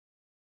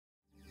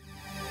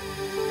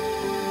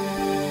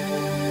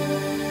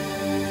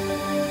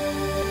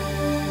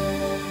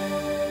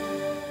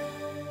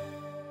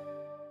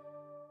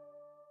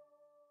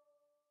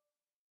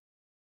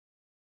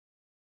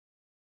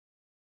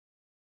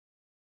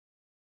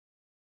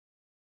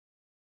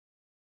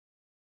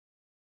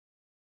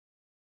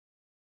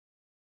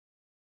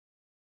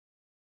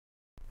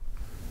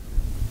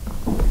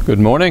Good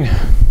morning.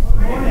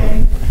 Good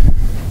morning.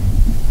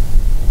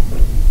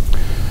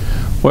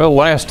 Well,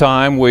 last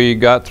time we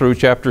got through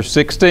chapter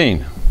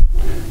 16.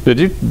 Did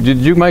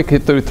you make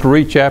it through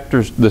 3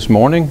 chapters this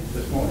morning?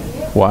 This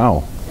morning.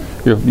 Wow.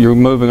 You're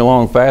moving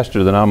along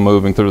faster than I'm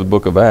moving through the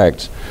book of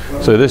Acts.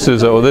 Well, So this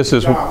is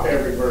stop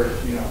every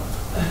verse, you know.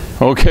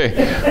 okay.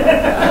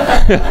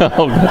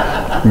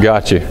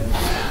 Gotcha.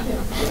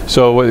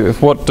 So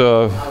what?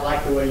 I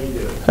like the way you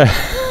do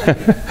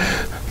it.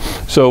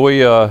 So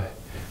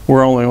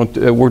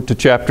we're to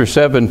chapter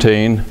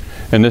 17,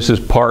 and this is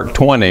part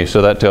 20.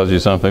 So that tells you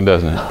something,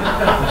 doesn't it?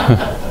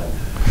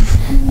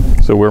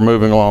 So we're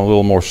moving along a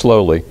little more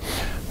slowly,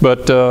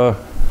 but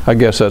I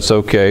guess that's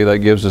okay. That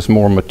gives us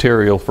more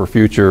material for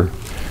future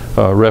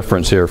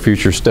reference here,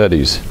 future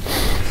studies.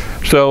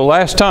 So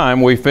last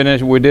time we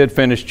did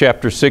finish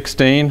chapter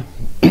 16,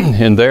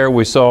 and there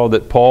we saw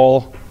that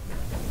Paul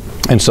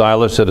and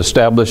Silas had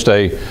established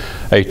a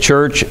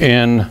church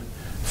in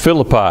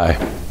Philippi.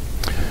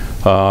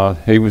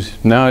 He's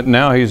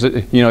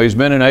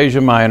been in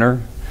Asia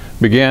Minor,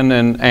 began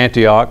in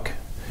Antioch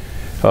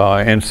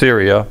in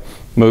Syria,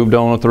 moved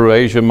on through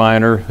Asia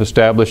Minor,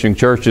 establishing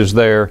churches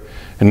there,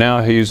 and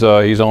now he's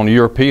on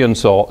European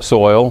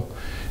soil,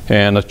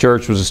 and a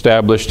church was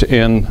established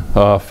in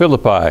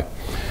Philippi.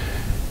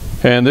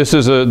 And this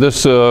is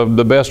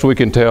the best we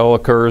can tell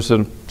occurs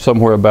in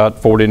somewhere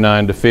about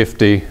 49 to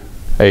 50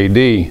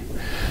 A.D.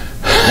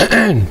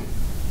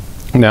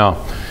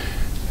 Now,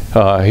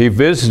 he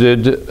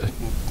visited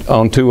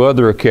on 2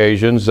 other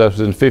occasions. That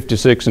was in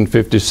 56 and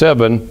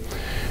 57,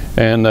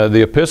 and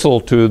the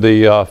epistle to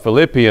the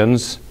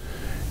Philippians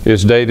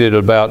is dated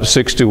about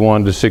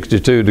 61 to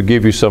 62 to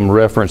give you some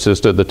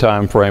references to the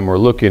time frame we're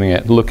looking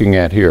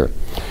at here.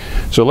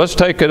 So let's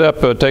take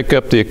up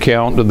the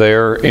account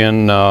there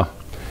in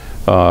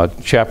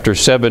chapter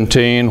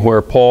 17,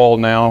 where Paul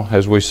now,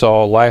 as we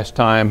saw last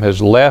time,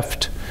 has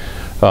left.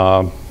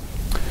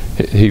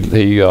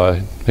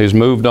 He's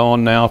moved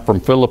on now from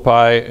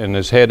Philippi and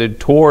is headed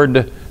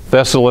toward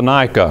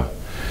Thessalonica.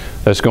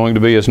 That's going to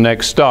be his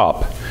next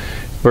stop.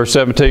 Verse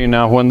 17,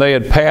 now when they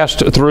had passed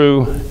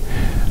through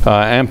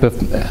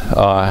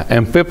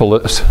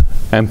Amphipolis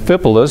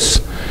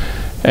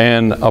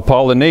and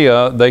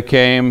Apollonia, they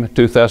came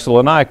to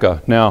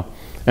Thessalonica. Now,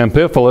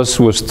 Amphipolis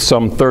was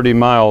some 30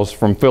 miles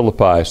from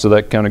Philippi, so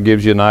that kind of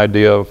gives you an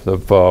idea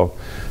of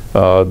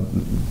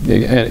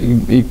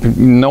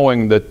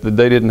knowing that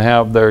they didn't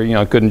have their,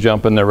 couldn't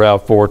jump in their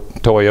RAV4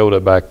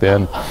 Toyota back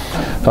then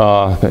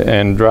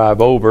and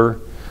drive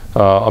over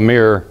a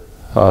mere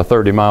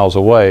 30 miles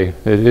away.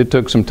 It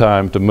took some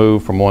time to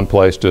move from one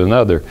place to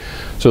another.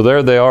 So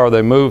there they are.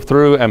 They moved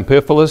through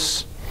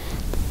Amphipolis.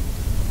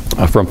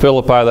 From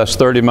Philippi, that's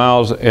 30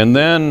 miles. And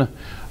then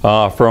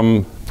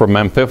from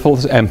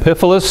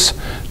Amphipolis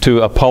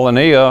to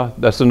Apollonia,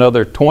 that's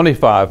another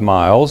 25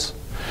 miles.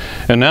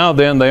 And now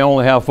then they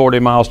only have 40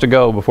 miles to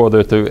go before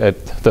they're through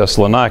at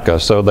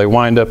Thessalonica. So they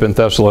wind up in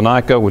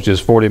Thessalonica, which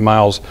is 40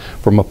 miles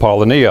from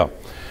Apollonia.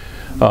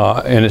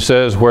 And it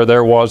says where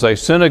there was a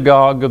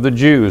synagogue of the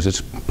Jews.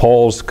 It's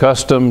Paul's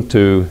custom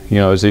to,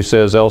 as he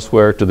says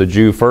elsewhere, to the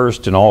Jew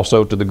first and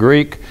also to the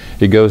Greek.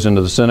 He goes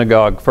into the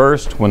synagogue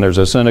first when there's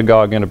a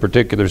synagogue in a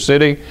particular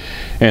city,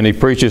 and he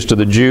preaches to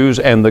the Jews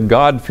and the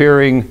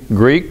God-fearing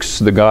Greeks,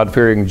 the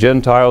God-fearing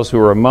Gentiles who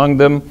are among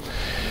them.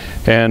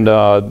 And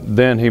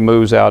then he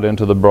moves out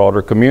into the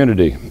broader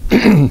community.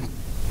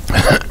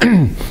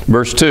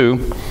 Verse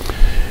 2,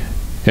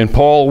 and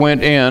Paul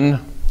went in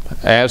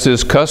as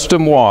his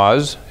custom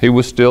was. He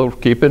was still,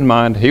 keep in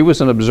mind, he was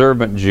an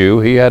observant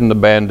Jew. He hadn't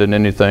abandoned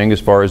anything as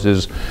far as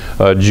his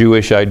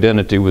Jewish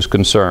identity was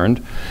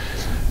concerned.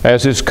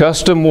 As his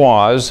custom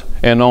was,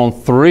 and on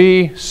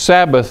 3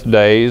 Sabbath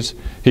days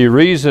he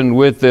reasoned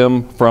with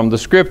them from the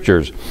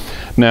Scriptures.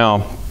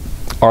 Now,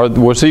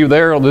 was he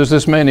there? Does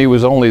this mean he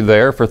was only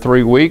there for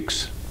 3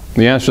 weeks?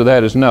 The answer to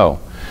that is no.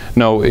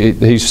 No, Luke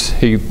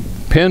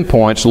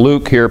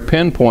here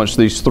pinpoints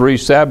these 3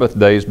 Sabbath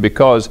days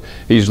because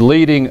he's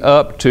leading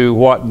up to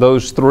what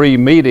those 3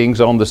 meetings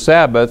on the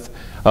Sabbath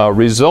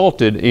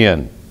resulted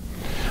in.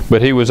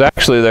 But he was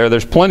actually there.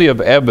 There's plenty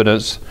of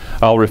evidence.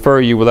 I'll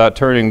refer you without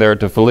turning there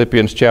to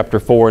Philippians chapter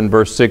 4 and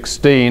verse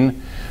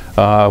 16.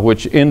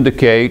 Which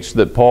indicates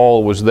that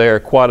Paul was there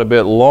quite a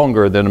bit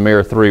longer than a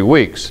mere 3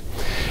 weeks.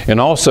 And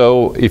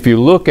also, if you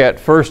look at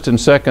 1st and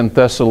 2nd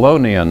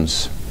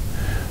Thessalonians,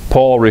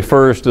 Paul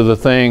refers to the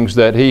things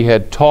that he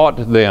had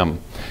taught them.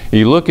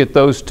 You look at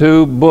those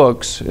 2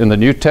 books in the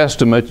New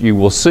Testament, you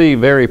will see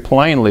very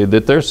plainly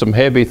that there's some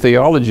heavy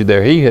theology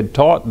there. He had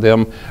taught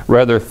them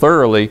rather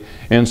thoroughly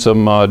in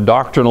some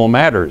doctrinal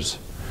matters.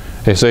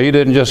 So he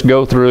didn't just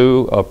go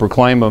through,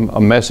 proclaim a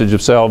message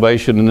of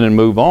salvation and then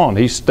move on.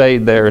 He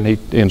stayed there and he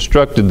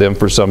instructed them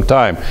for some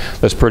time.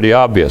 That's pretty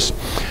obvious.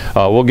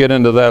 We'll get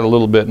into that a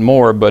little bit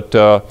more, but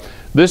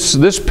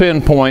this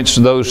pinpoints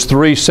those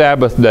 3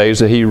 Sabbath days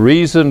that he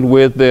reasoned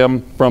with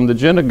them from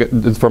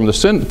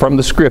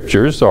the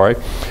Scriptures.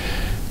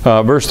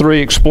 Verse 3,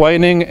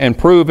 explaining and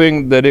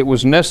proving that it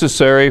was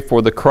necessary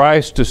for the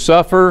Christ to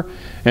suffer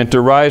and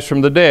to rise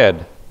from the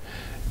dead.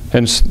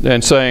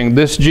 and saying,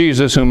 "This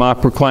Jesus whom I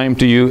proclaim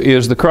to you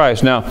is the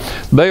Christ." Now,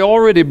 they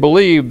already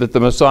believed that the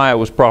Messiah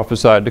was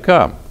prophesied to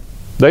come.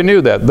 They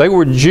knew that. They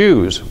were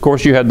Jews. Of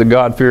course, you had the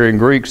God-fearing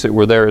Greeks that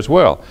were there as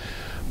well.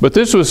 But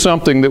this was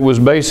something that was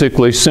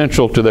basically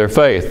central to their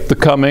faith, the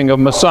coming of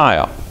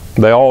Messiah.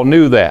 They all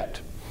knew that.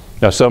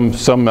 Now,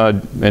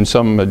 in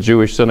some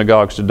Jewish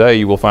synagogues today,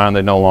 you will find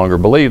they no longer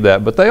believe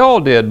that, but they all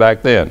did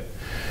back then.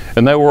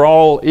 And they were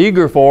all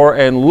eager for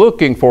and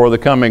looking for the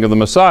coming of the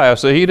Messiah,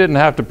 so he didn't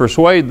have to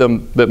persuade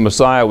them that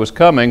Messiah was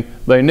coming.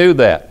 They knew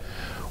that.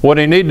 What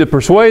he needed to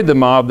persuade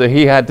them of, that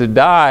he had to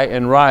die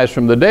and rise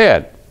from the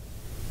dead.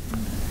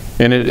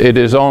 And it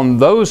is on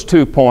those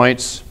 2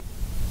 points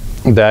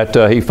that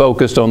he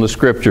focused on the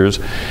Scriptures.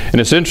 And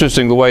it's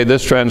interesting the way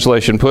this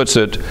translation puts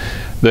it,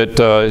 that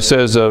it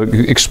says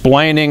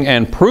explaining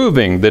and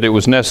proving that it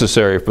was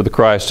necessary for the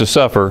Christ to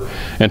suffer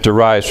and to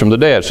rise from the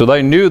dead. So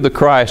they knew the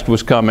Christ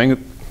was coming,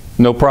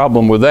 no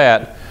problem with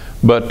that,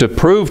 but to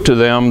prove to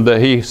them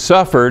that he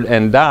suffered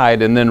and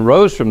died and then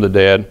rose from the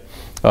dead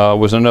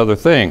was another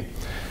thing.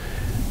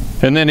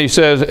 And then he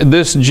says,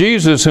 "This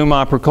Jesus whom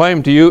I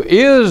proclaim to you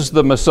is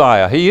the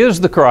Messiah." He is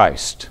the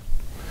Christ.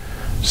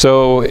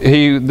 So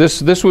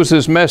this was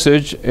his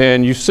message,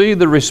 and you see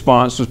the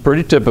response was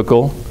pretty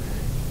typical.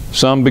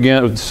 Some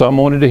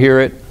wanted to hear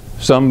it,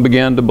 some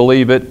began to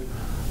believe it,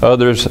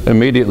 others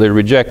immediately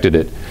rejected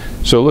it.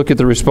 So look at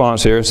the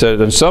response here. It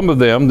said, "And some of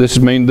them," this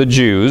means the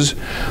Jews,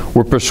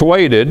 "were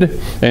persuaded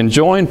and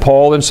joined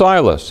Paul and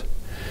Silas,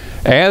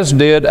 as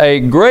did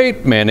a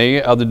great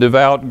many of the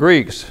devout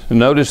Greeks."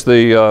 Notice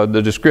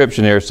the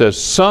description here. It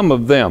says some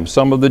of them,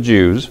 some of the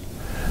Jews.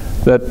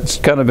 That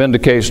kind of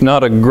indicates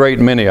not a great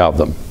many of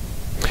them,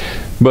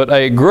 but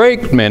a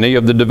great many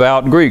of the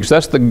devout Greeks.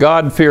 That's the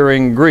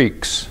God-fearing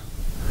Greeks.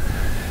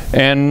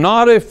 "And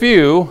not a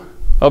few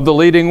of the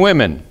leading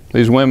women."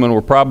 These women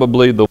were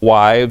probably the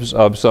wives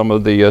of some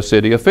of the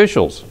city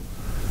officials.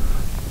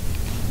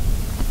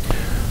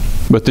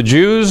 "But the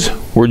Jews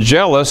were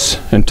jealous,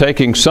 and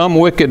taking some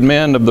wicked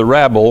men of the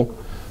rabble,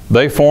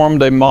 they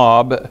formed a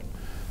mob,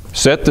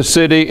 set the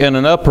city in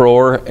an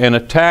uproar, and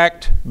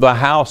attacked the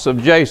house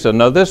of Jason."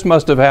 Now this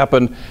must have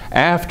happened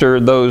after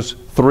those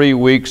 3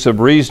 weeks of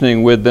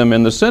reasoning with them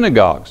in the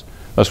synagogues.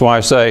 That's why I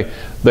say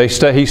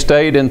he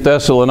stayed in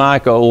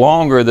Thessalonica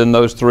longer than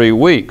those 3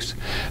 weeks.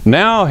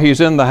 Now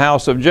he's in the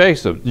house of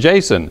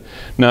Jason.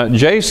 Now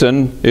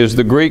Jason is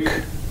the Greek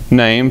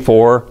name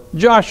for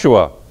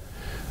Joshua.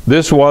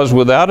 This was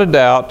without a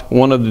doubt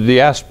one of the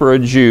diaspora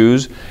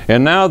Jews,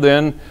 and now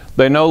then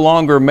they no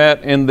longer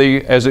met in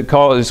the, as it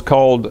is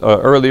called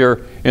earlier,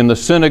 in the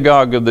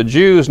synagogue of the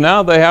Jews.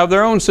 Now they have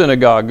their own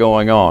synagogue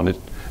going on.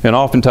 And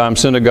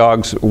oftentimes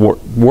synagogues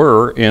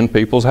were in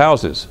people's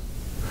houses.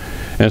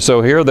 And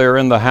so here they're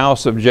in the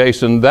house of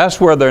Jason.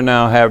 That's where they're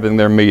now having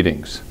their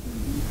meetings.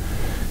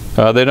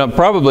 They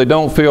probably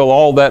don't feel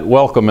all that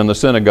welcome in the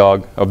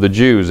synagogue of the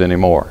Jews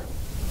anymore.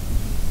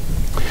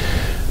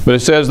 But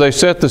it says they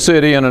set the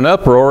city in an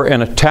uproar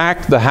and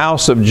attacked the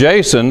house of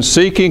Jason,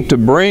 seeking to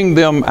bring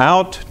them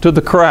out to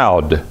the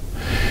crowd.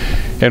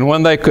 And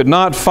when they could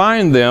not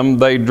find them,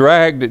 they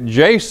dragged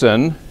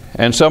Jason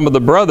and some of the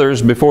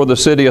brothers before the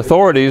city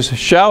authorities,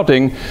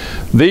 shouting,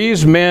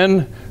 "These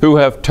men who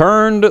have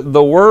turned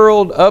the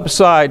world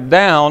upside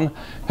down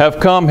have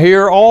come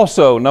here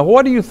also." Now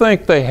what do you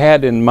think they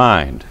had in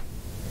mind?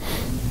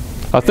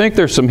 I think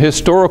there's some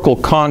historical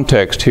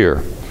context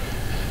here.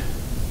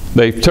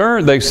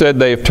 They said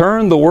they've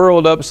turned the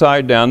world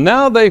upside down.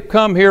 Now they've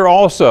come here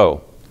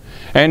also.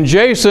 And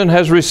Jason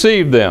has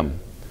received them.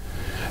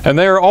 And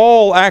they're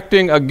all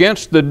acting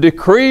against the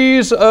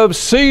decrees of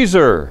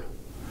Caesar,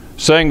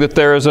 saying that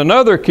there is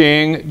another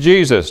king,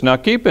 Jesus. Now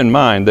keep in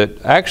mind that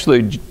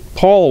actually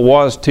Paul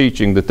was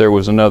teaching that there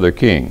was another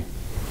king,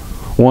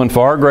 one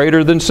far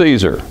greater than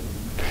Caesar.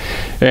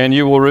 And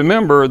you will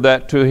remember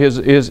that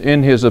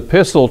in his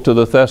epistle to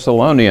the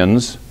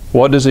Thessalonians,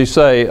 what does he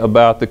say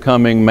about the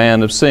coming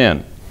man of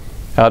sin?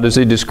 How does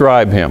he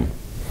describe him?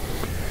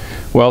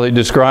 Well, he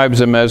describes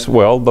him as,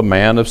 well, the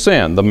man of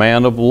sin, the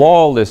man of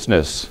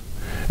lawlessness.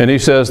 And he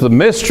says the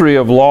mystery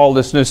of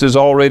lawlessness is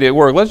already at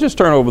work. Let's just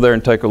turn over there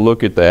and take a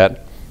look at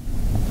that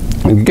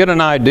and get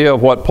an idea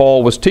of what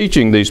Paul was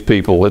teaching these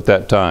people at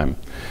that time.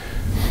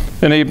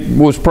 And he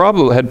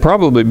had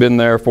probably been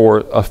there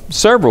for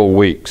several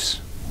weeks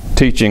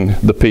teaching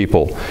the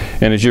people.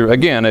 And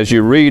as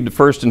you read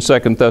 1st and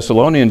 2nd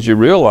Thessalonians, you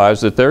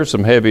realize that there's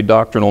some heavy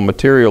doctrinal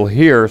material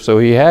here, so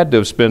he had to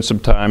have spent some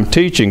time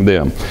teaching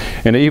them.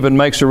 And he even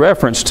makes a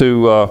reference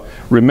to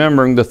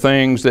remembering the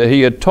things that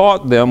he had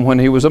taught them when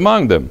he was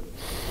among them.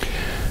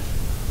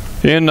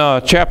 In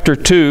chapter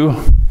 2,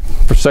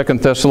 for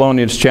 2nd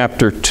Thessalonians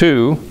chapter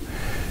 2,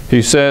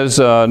 he says,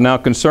 "Now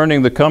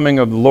concerning the coming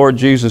of the Lord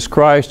Jesus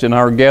Christ and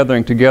our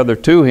gathering together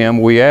to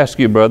him, we ask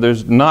you,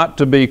 brothers, not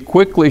to be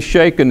quickly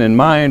shaken in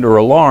mind or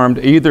alarmed,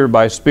 either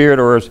by spirit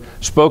or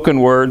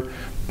spoken word,"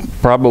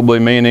 probably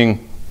meaning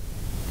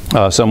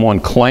someone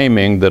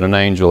claiming that an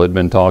angel had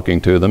been talking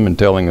to them and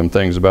telling them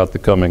things about the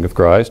coming of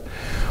Christ,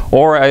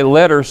 or a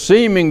letter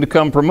seeming to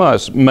come from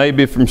us,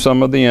 maybe from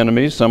some of the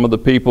enemies, some of the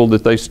people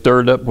that they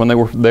stirred up when they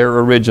were there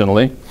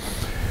originally,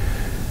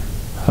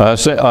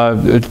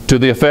 to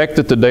the effect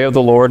that the day of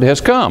the Lord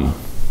has come.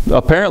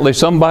 Apparently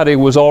somebody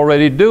was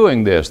already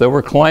doing this. They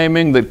were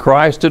claiming that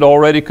Christ had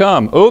already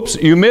come. Oops,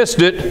 you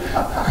missed it.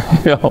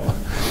 You know.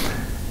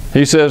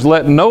 He says,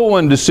 let no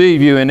one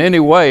deceive you in any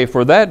way,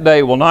 for that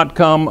day will not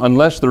come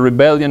unless the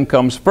rebellion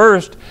comes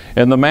first,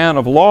 and the man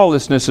of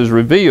lawlessness is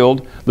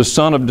revealed, the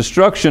son of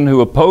destruction,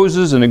 who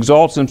opposes and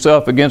exalts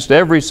himself against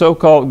every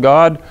so-called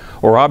God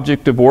or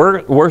object of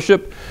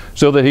worship,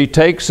 so that he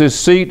takes his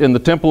seat in the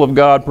temple of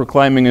God,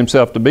 proclaiming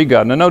himself to be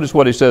God. Now notice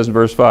what he says in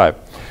verse 5.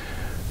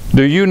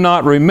 Do you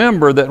not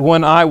remember that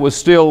when I was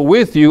still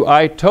with you,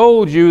 I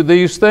told you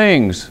these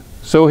things?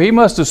 So he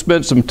must have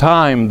spent some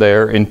time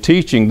there in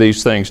teaching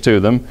these things to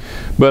them.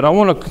 But I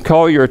want to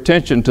call your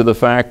attention to the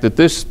fact that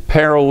this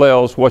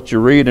parallels what you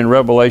read in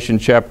Revelation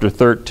chapter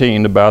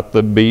 13 about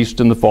the beast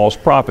and the false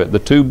prophet, the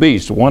two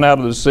beasts, one out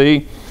of the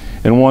sea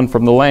and one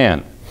from the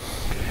land.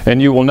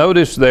 And you will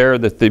notice there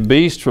that the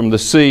beast from the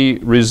sea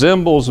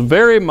resembles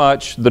very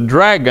much the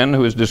dragon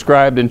who is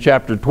described in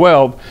chapter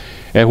 12,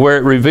 and where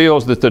it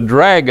reveals that the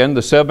dragon,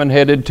 the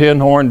seven-headed,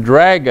 ten-horned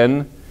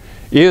dragon,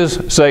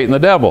 is Satan the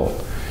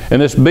devil.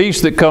 And this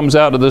beast that comes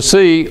out of the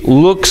sea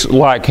looks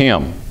like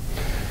him.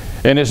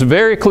 And it's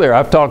very clear.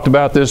 I've talked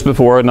about this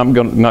before, and I'm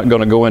not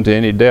going to go into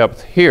any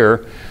depth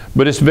here.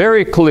 But it's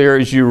very clear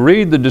as you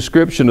read the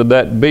description of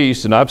that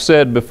beast, and I've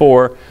said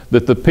before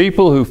that the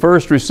people who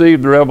first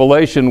received the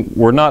revelation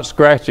were not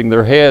scratching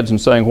their heads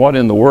and saying, what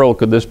in the world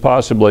could this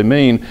possibly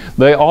mean?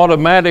 They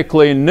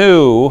automatically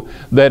knew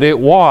that it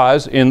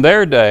was, in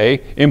their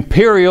day,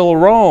 imperial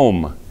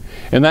Rome.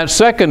 And that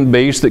second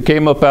beast that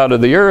came up out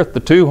of the earth, the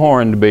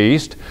two-horned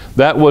beast,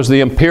 that was the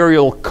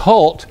imperial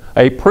cult,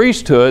 a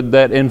priesthood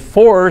that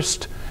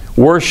enforced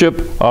worship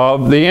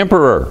of the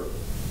emperor.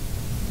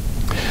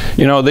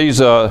 You know,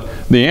 the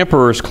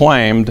emperors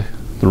claimed,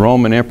 the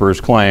Roman emperors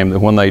claimed that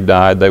when they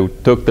died, they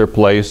took their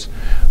place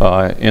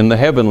in the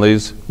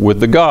heavenlies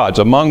with the gods,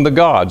 among the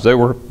gods.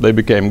 They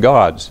became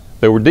gods.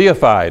 They were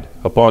deified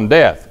upon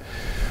death.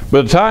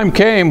 But the time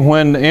came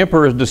when the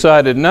emperors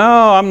decided,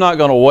 no, I'm not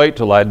going to wait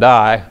till I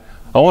die.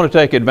 I want to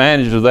take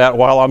advantage of that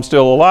while I'm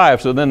still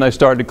alive. So then they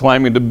started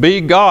claiming to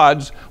be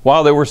gods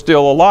while they were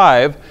still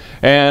alive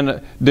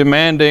and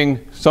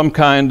demanding some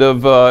kind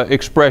of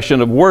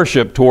expression of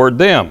worship toward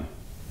them.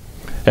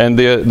 And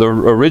the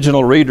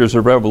original readers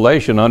of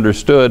Revelation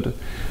understood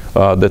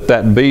that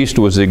that beast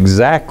was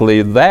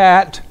exactly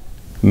that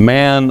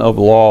man of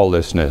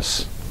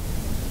lawlessness,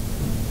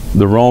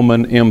 the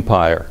Roman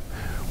Empire,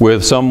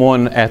 with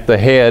someone at the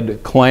head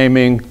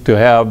claiming to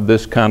have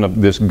this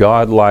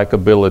godlike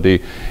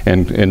ability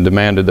and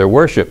demanded their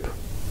worship,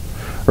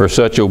 or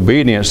such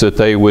obedience that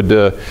they would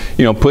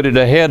put it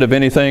ahead of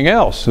anything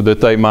else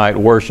that they might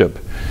worship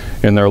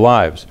in their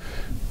lives.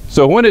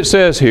 So when it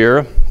says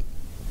here,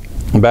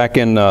 back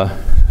in 2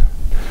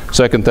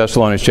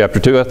 Thessalonians chapter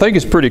 2, I think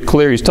it's pretty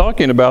clear he's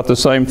talking about the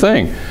same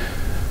thing.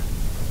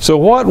 So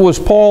what was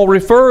Paul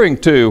referring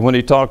to when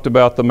he talked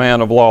about the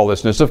man of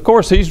lawlessness? Of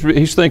course,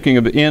 he's thinking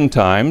of the end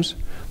times.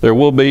 There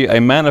will be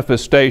a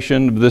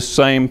manifestation of this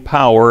same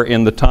power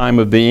in the time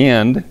of the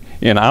end,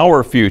 in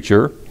our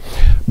future.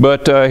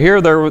 But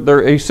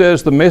here he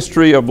says the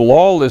mystery of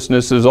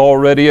lawlessness is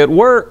already at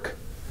work.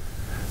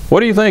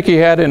 What do you think he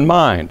had in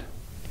mind?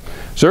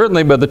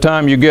 Certainly by the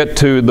time you get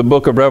to the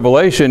book of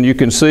Revelation, you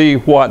can see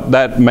what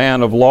that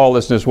man of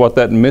lawlessness, what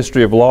that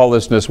mystery of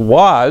lawlessness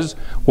was,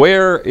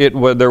 where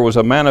there was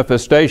a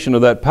manifestation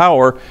of that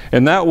power,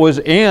 and that was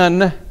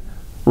in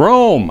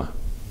Rome.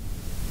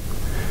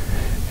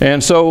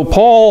 And so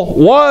Paul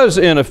was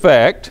in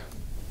effect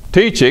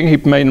teaching, he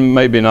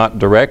maybe not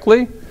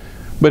directly,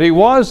 but he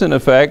was in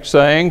effect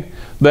saying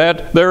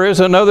that there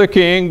is another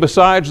king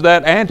besides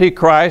that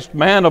Antichrist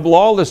man of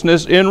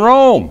lawlessness in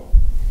Rome.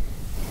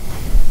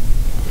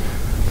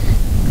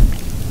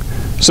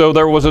 So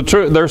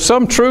there's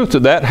some truth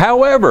to that.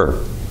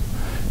 However,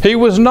 he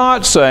was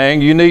not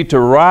saying you need to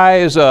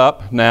rise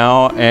up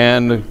now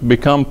and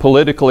become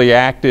politically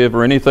active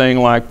or anything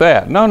like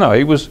that. No,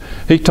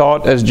 he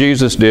taught, as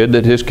Jesus did,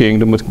 that his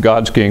kingdom,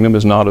 God's kingdom,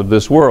 is not of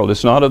this world.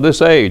 It's not of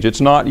this age.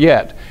 It's not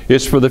yet.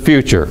 It's for the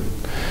future.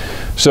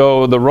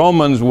 So the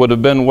Romans would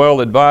have been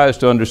well advised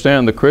to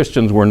understand the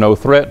Christians were no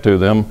threat to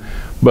them,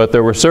 but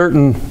there were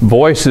certain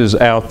voices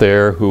out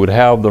there who would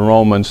have the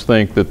Romans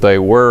think that they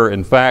were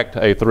in fact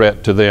a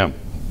threat to them.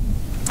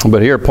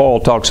 But here Paul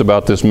talks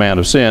about this man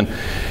of sin,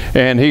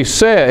 and he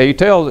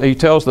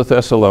tells the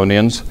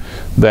Thessalonians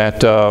that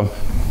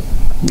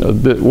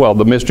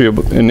the mystery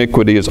of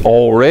iniquity is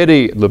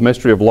already, the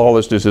mystery of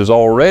lawlessness is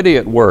already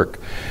at work.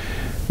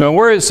 Now,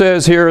 where it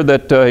says here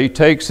that he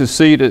takes his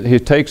seat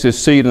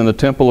in the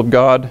temple of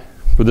God,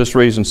 for this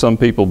reason some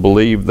people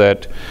believe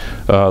that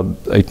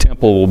a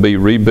temple will be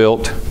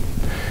rebuilt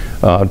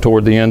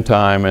toward the end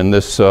time, and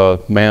this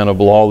man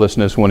of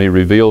lawlessness, when he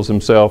reveals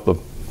himself, the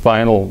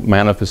final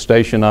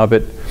manifestation of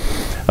it,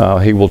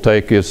 he will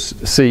take his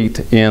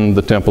seat in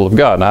the temple of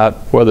God. Now,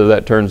 whether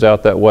that turns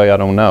out that way, I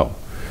don't know.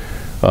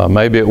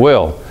 Maybe it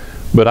will.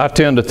 But I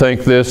tend to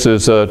think this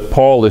is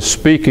Paul is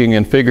speaking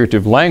in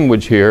figurative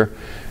language here,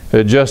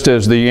 just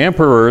as the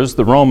emperors,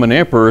 the Roman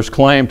emperors,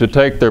 claim to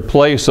take their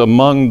place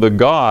among the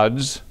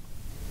gods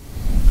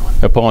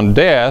upon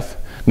death.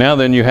 Now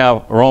then you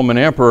have Roman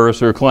emperors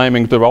who are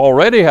claiming to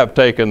already have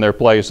taken their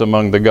place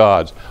among the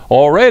gods,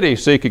 already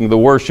seeking the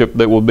worship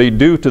that will be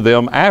due to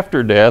them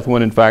after death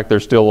when in fact they're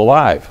still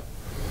alive.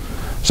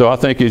 So I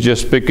think he's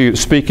just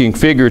speaking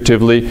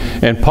figuratively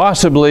and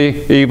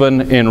possibly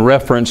even in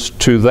reference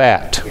to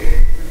that.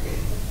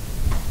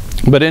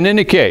 But in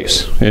any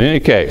case,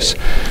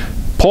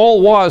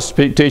 Paul was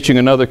teaching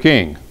another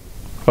king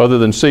other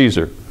than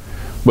Caesar,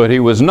 but he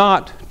was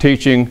not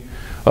teaching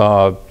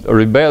a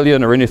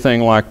rebellion or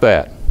anything like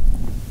that.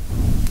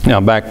 Now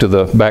back to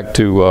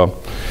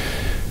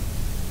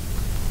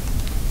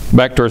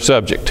our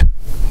subject,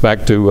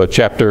 back to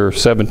chapter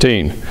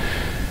 17.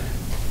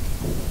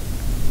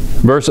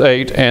 Verse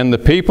 8, and the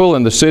people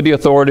and the city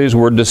authorities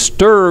were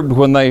disturbed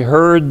when they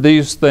heard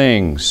these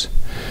things.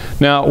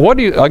 Now,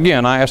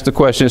 again, I asked the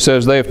question, it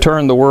says they have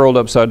turned the world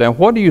upside down.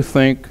 What do you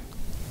think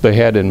they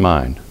had in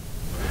mind?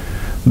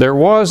 There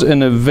was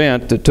an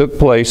event that took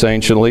place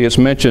anciently. It's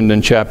mentioned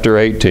in chapter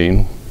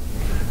 18.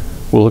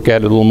 We'll look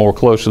at it a little more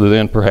closely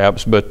then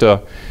perhaps, but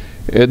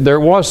there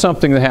was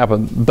something that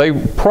happened.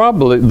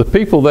 The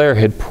people there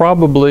had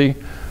probably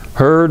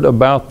heard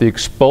about the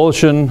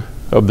expulsion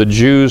of the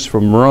Jews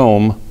from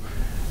Rome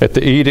at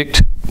the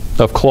edict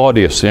of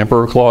Claudius,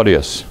 Emperor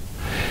Claudius.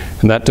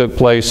 And that took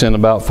place in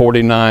about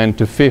 49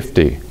 to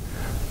 50.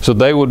 So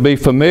they would be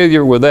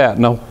familiar with that.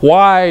 Now,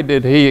 why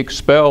did he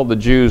expel the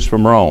Jews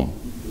from Rome?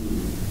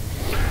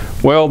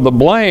 Well, the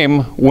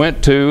blame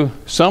went to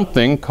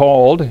something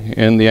called,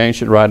 in the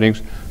ancient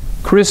writings,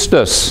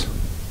 Christus.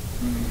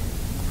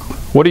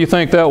 What do you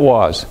think that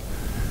was?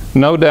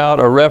 No doubt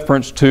a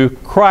reference to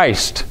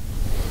Christ.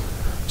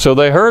 So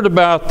they heard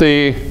about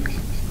the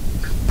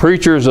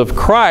preachers of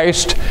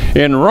Christ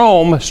in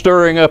Rome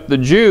stirring up the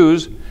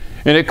Jews,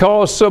 and it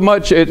caused so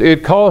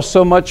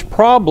much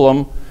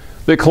problem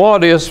that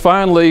Claudius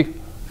finally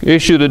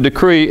issued a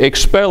decree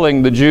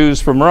expelling the Jews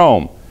from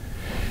Rome.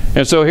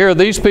 And so here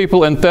these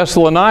people in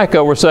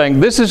Thessalonica were saying,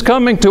 this is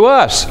coming to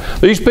us.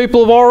 These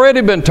people have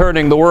already been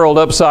turning the world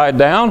upside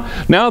down.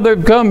 Now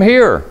they've come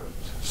here.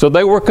 So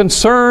they were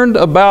concerned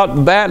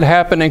about that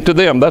happening to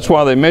them. That's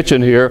why they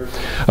mention here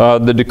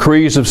the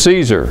decrees of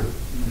Caesar.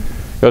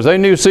 Because they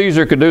knew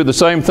Caesar could do the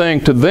same thing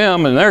to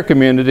them and their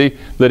community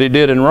that he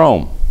did in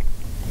Rome.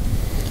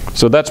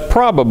 So that's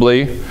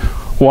probably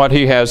what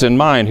he has in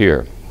mind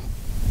here.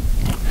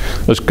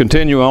 Let's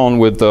continue on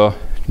with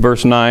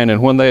verse 9.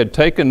 And when they had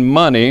taken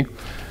money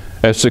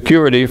as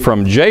security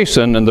from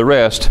Jason and the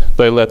rest,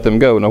 they let them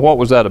go. Now what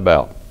was that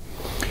about?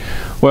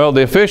 Well,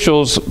 the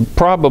officials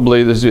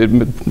probably,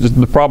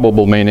 the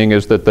probable meaning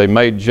is that they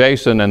made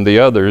Jason and the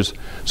others,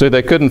 see,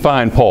 they couldn't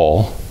find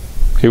Paul.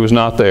 He was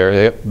not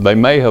there. They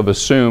may have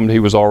assumed he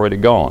was already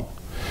gone.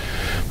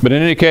 But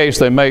in any case,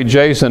 they made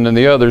Jason and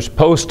the others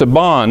post a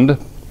bond,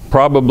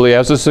 probably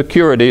as a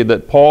security,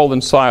 that Paul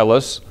and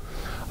Silas,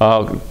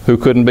 who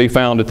couldn't be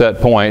found at that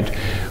point,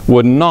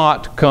 would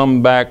not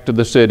come back to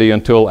the city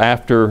until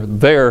after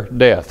their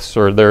deaths,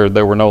 or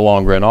they were no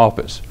longer in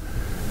office.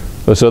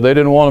 So they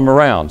didn't want them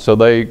around, so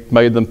they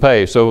made them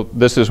pay. So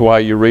this is why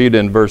you read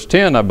in verse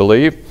 10, I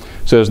believe,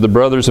 it says, the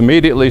brothers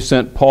immediately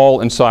sent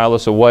Paul and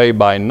Silas away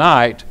by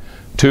night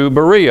to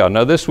Berea.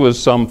 Now this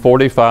was some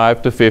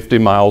 45 to 50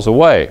 miles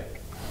away.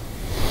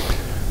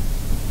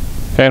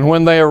 And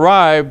when they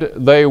arrived,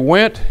 they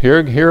went, here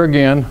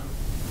again,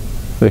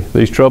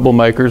 these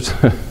troublemakers,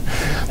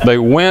 they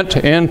went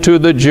into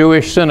the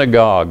Jewish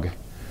synagogue.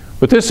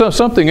 But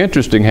something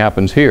interesting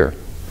happens here.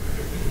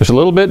 It's a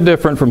little bit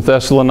different from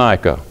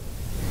Thessalonica.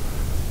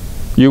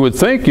 You would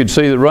think you'd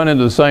see run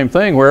into the same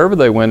thing wherever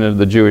they went into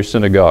the Jewish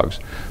synagogues,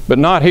 but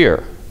not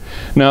here.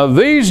 Now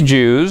these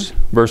Jews,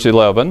 verse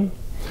 11,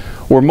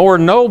 were more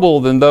noble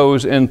than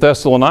those in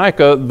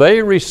Thessalonica.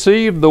 They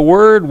received the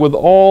word with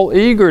all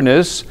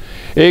eagerness,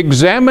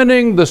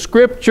 examining the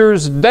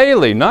Scriptures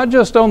daily, not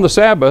just on the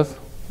Sabbath,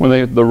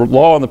 when the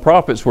law and the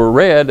prophets were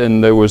read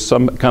and there was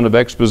some kind of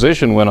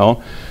exposition went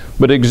on,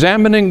 but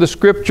examining the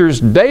Scriptures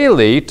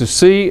daily to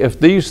see if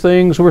these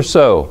things were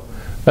so.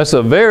 That's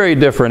a very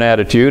different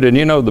attitude, and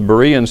you know the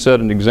Bereans set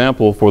an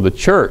example for the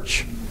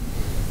church,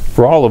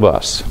 for all of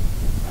us,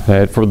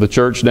 for the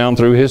church down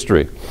through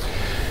history.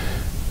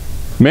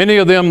 Many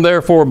of them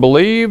therefore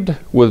believed,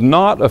 with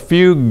not a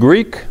few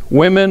Greek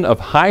women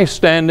of high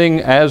standing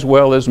as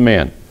well as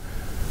men.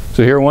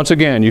 So here once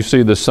again you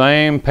see the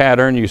same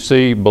pattern. You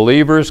see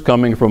believers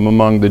coming from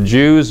among the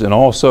Jews and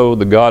also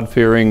the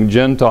God-fearing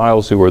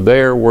Gentiles who were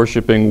there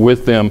worshiping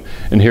with them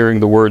and hearing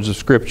the words of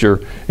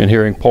Scripture and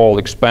hearing Paul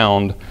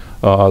expound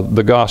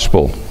the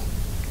gospel.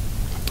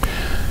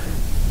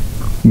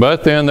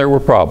 But then there were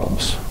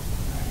problems.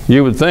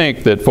 You would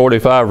think that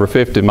 45 or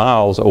 50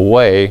 miles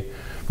away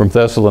from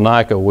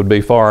Thessalonica would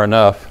be far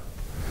enough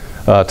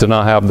to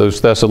not have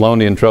those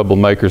Thessalonian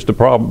troublemakers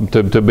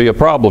to be a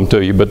problem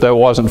to you, but that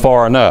wasn't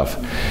far enough.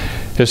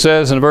 It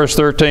says in verse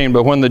 13,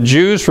 "But when the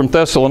Jews from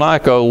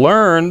Thessalonica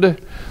learned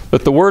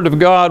that the word of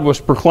God was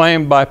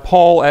proclaimed by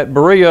Paul at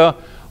Berea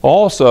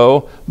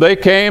also, they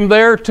came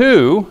there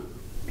too,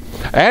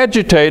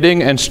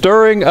 agitating and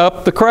stirring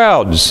up the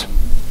crowds.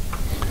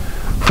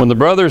 When the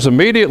brothers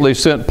immediately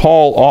sent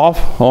Paul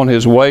off on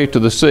his way to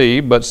the sea,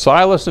 but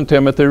Silas and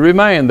Timothy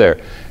remained there."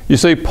 You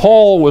see,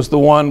 Paul was the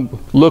one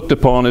looked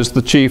upon as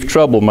the chief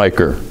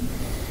troublemaker.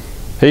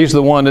 He's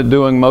the one that's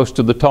doing most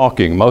of the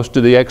talking, most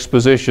of the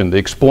exposition, the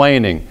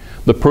explaining,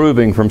 the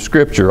proving from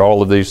Scripture,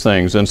 all of these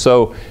things. And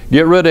so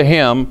get rid of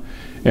him,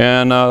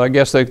 and I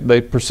guess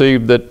they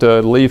perceived that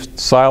leave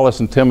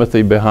Silas and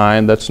Timothy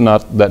behind, that's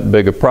not that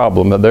big a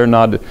problem. They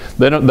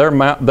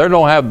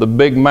don't have the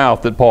big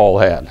mouth that Paul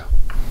had.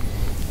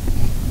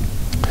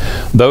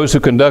 Those who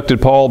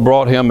conducted Paul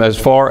brought him as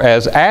far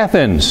as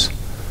Athens.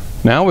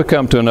 Now we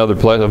come to another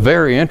place, a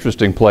very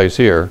interesting place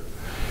here.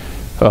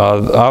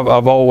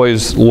 I've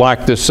always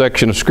liked this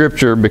section of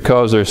Scripture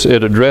because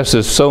it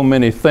addresses so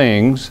many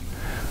things.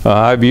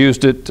 I've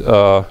used it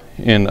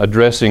in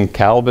addressing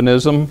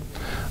Calvinism.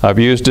 I've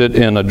used it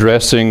in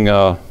addressing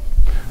the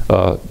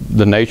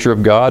nature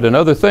of God and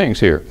other things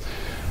here.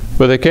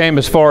 But they came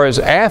as far as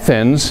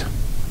Athens,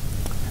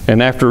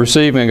 and after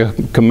receiving a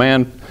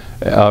command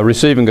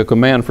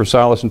for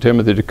Silas and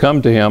Timothy to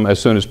come to him as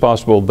soon as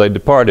possible, they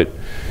departed.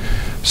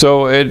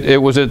 So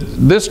it was at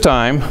this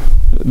time,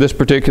 this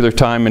particular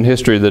time in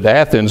history, that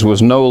Athens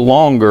was no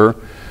longer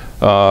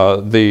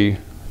the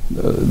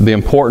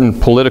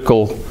important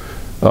political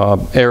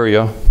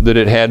area that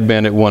it had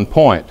been at one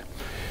point.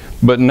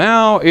 But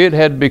now it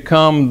had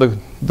become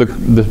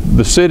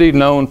the city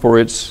known for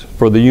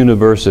the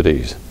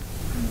universities,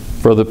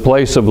 for the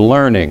place of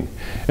learning.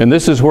 And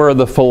this is where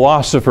the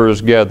philosophers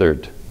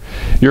gathered.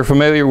 You're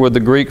familiar with the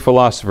Greek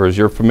philosophers.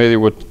 You're familiar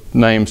with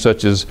names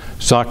such as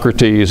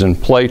Socrates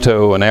and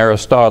Plato and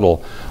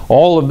Aristotle.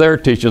 All of their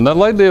teachings, now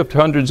they lived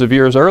hundreds of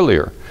years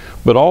earlier,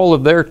 but all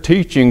of their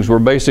teachings were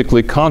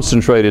basically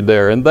concentrated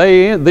there. And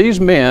these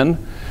men,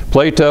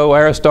 Plato,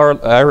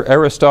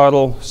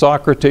 Aristotle,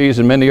 Socrates,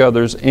 and many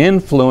others,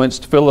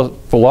 influenced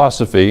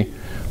philosophy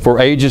for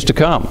ages to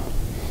come.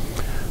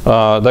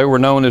 They were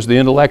known as the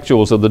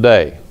intellectuals of the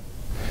day.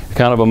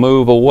 Kind of a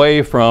move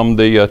away from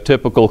the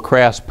typical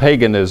crass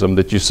paganism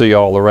that you see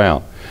all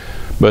around.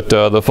 But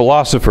the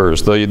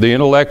philosophers, the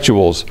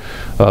intellectuals,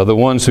 the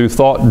ones who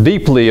thought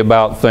deeply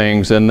about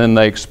things and then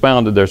they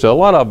expounded themselves. A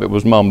lot of it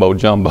was mumbo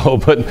jumbo,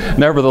 but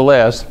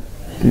nevertheless,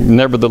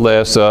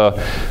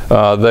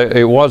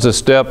 it was a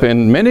step,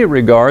 in many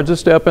regards, a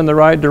step in the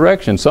right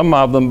direction. Some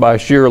of them, by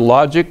sheer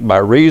logic, by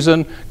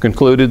reason,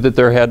 concluded that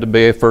there had to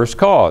be a first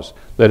cause.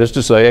 That is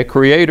to say, a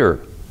creator.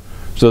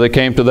 So they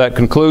came to that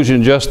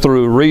conclusion just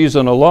through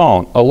reason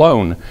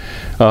alone.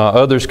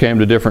 Others came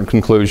to different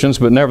conclusions,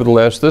 but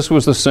nevertheless, this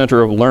was the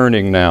center of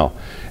learning now,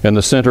 and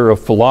the center of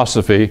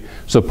philosophy.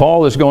 So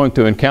Paul is going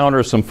to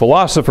encounter some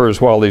philosophers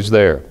while he's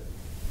there.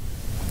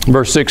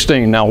 Verse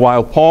 16, "Now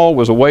while Paul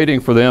was awaiting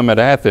for them at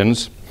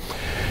Athens,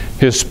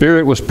 his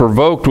spirit was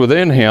provoked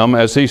within him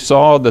as he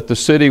saw that the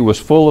city was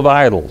full of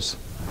idols."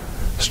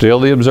 Still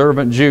the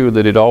observant Jew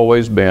that he'd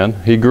always been.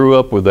 He grew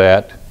up with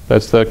that.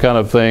 That's the kind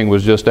of thing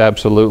was just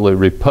absolutely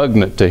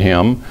repugnant to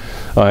him.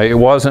 It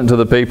wasn't to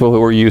the people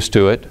who were used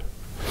to it.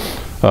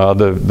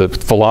 The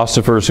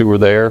philosophers who were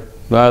there,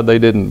 they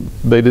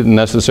didn't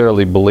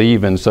necessarily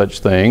believe in such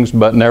things,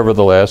 but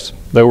nevertheless,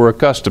 they were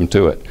accustomed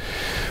to it.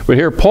 But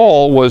here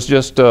Paul was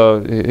just,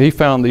 he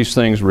found these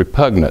things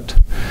repugnant.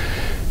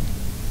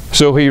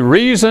 So he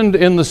reasoned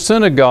in the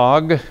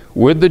synagogue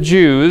with the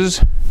Jews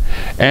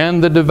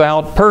and the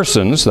devout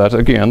persons, that's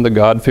again the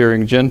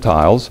God-fearing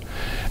Gentiles,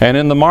 and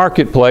in the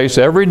marketplace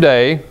every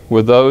day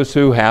with those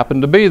who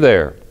happened to be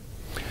there.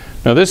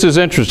 Now this is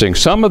interesting.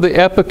 Some of the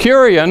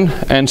Epicurean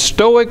and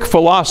Stoic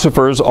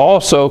philosophers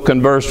also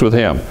conversed with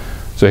him.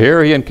 So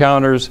here he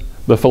encounters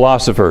the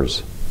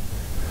philosophers.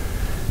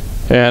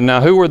 And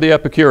now who were the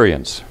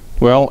Epicureans?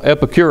 Well,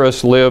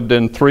 Epicurus lived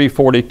in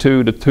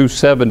 342 to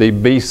 270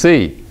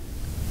 BC,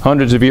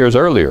 hundreds of years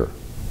earlier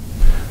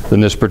than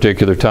this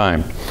particular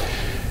time.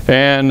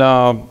 And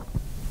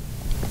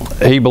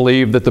he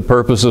believed that the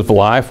purpose of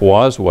life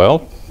was,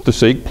 well, to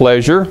seek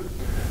pleasure.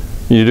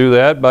 You do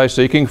that by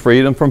seeking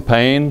freedom from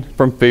pain,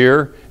 from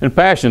fear, and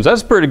passions.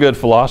 That's pretty good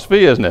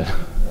philosophy, isn't it?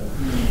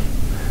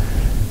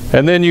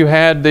 And then you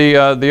had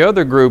the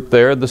other group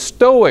there, the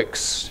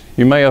Stoics.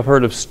 You may have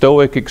heard of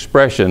Stoic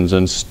expressions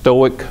and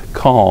Stoic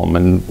calm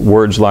and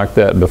words like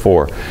that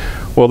before.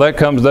 Well,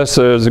 that's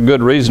a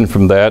good reason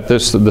from that.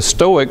 The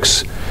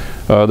Stoics,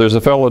 there's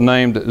a fellow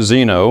named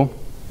Zeno,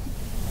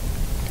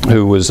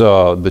 who was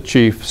the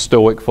chief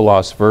Stoic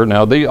philosopher.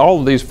 Now, all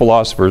of these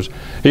philosophers,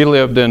 he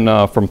lived in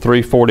from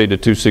 340 to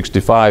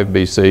 265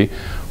 BC.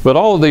 But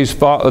all of these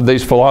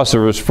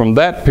philosophers from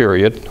that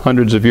period,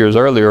 hundreds of years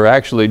earlier,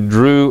 actually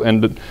drew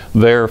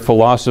their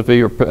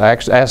philosophy or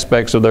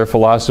aspects of their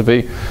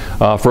philosophy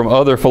from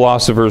other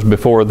philosophers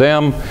before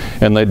them,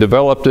 and they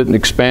developed it and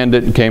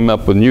expanded it and came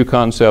up with new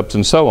concepts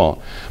and so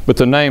on. But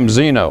the name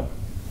Zeno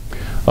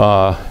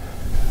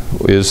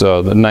is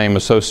the name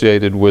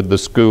associated with the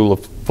school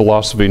of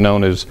philosophy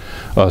known as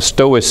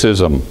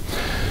Stoicism.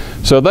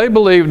 So they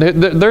believed,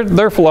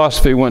 their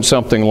philosophy went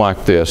something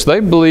like this.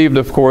 They believed,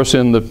 of course,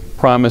 in the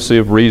primacy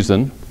of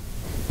reason.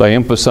 They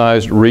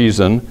emphasized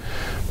reason,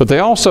 but they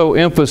also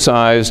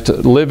emphasized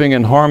living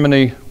in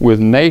harmony with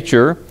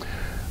nature,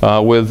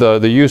 with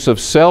the use of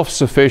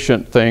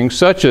self-sufficient things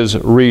such as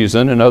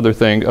reason and other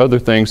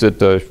things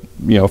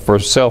that, for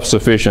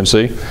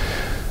self-sufficiency.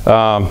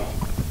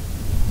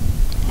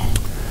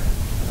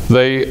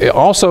 They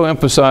also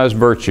emphasized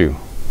virtue.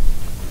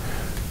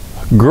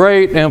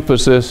 Great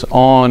emphasis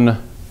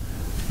on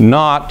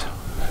not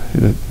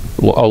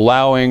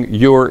allowing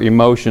your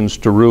emotions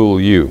to rule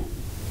you.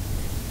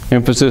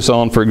 Emphasis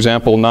on, for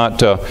example,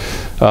 not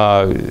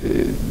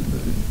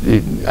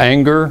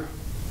anger,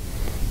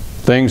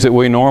 things that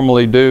we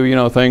normally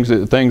do, things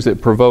that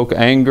provoke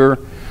anger,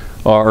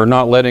 or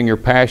not letting your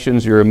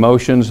passions, your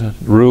emotions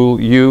rule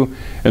you.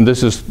 And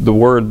this is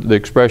the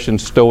expression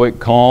stoic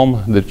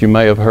calm that you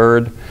may have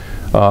heard.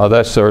 Or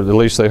at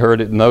least they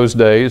heard it in those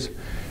days.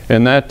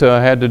 And that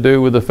had to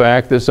do with the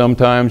fact that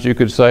sometimes you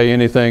could say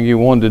anything you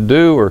wanted to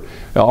do, or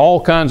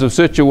all kinds of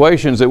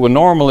situations that would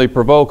normally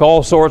provoke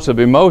all sorts of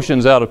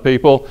emotions out of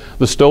people.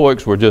 The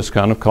Stoics were just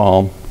kind of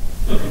calm.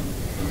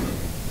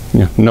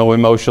 No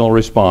emotional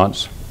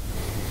response.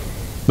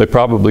 They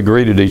probably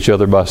greeted each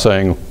other by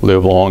saying,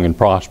 "Live long and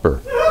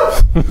prosper."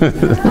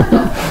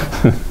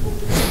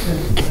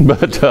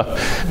 But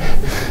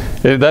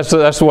that's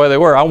the way they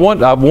were.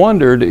 I've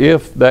wondered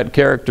if that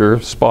character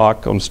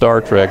Spock on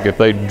Star Trek, if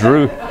they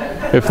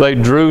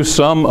drew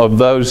some of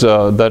those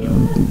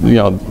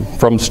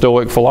from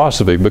Stoic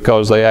philosophy,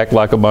 because they act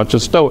like a bunch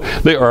of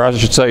or I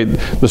should say,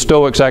 the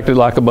Stoics acted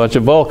like a bunch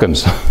of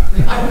Vulcans.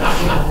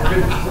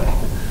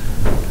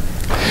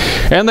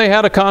 And they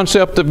had a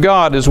concept of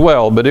God as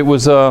well, but it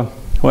was more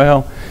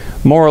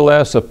or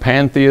less a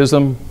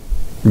pantheism,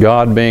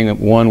 God being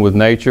one with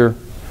nature.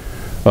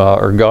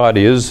 Or God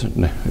is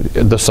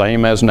the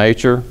same as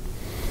nature.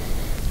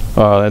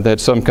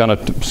 That's some kind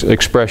of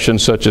expression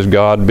such as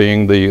God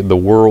being the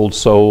world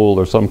soul,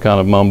 or some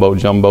kind of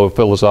mumbo-jumbo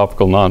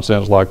philosophical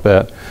nonsense like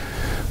that.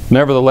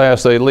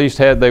 Nevertheless, they at least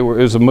it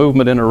was a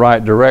movement in the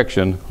right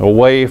direction,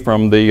 away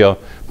from the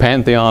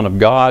pantheon of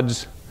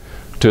gods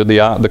to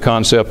the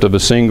concept of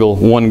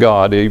one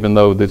God, even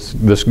though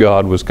this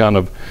God was kind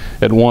of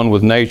at one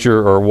with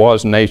nature, or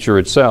was nature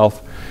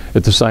itself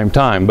at the same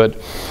time.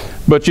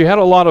 But you had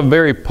a lot of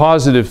very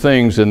positive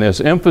things in this.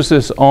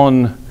 Emphasis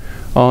on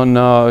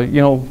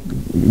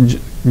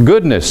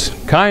goodness,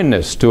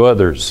 kindness to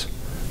others,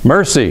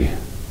 mercy,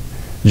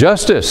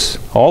 justice,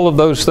 all of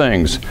those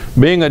things.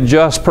 Being a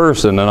just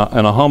person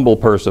and a humble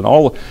person.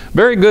 All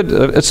very good.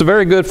 It's a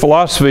very good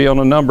philosophy on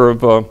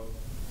for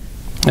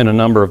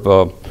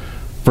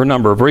a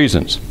number of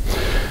reasons.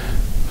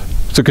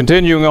 So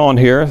continuing on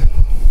here.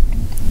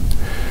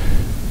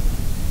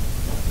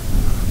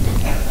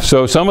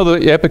 So some of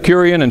the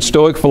Epicurean and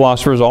Stoic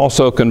philosophers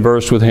also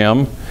conversed with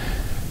him,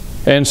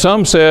 and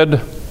some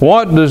said,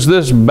 "What does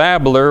this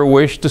babbler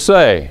wish to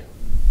say?"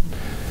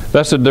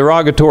 That's a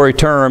derogatory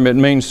term. It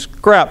means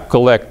scrap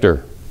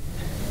collector.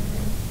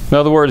 In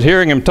other words,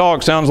 hearing him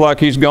talk sounds like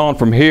he's gone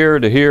from here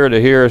to here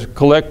to here,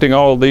 collecting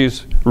all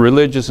these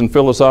religious and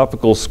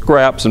philosophical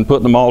scraps and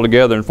putting them all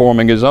together and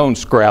forming his own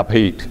scrap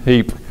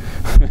heap.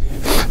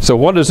 So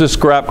what does this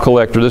scrap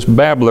collector, this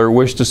babbler,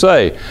 wish to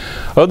say?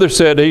 Others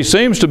said he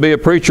seems to be a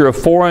preacher of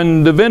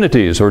foreign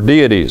divinities or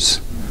deities,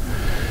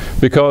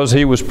 because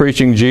he was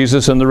preaching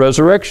Jesus and the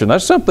resurrection.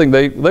 That's something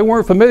they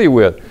weren't familiar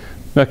with.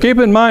 Now keep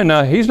in mind,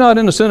 now he's not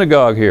in the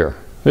synagogue here.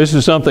 This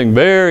is something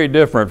very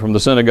different from the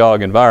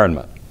synagogue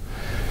environment.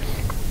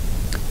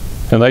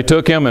 And they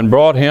took him and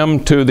brought him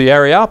to the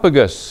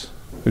Areopagus,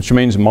 which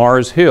means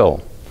Mars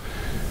Hill.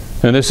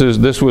 And this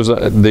was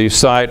the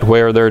site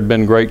where there had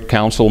been great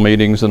council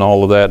meetings and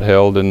all of that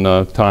held in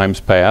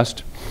times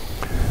past,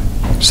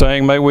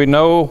 saying, "May we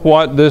know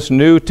what this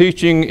new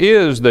teaching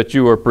is that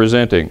you are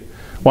presenting."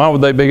 Why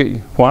would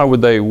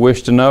they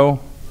wish to know?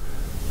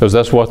 Because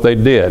that's what they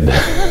did.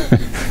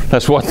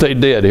 That's what they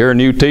did. Hear a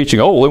new teaching.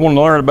 Oh, we want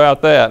to learn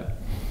about that.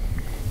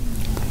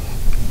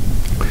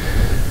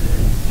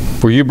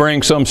 "For you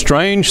bring some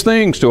strange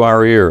things to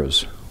our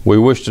ears. We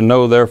wish to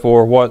know,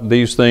 therefore, what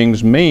these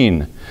things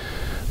mean."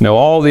 Now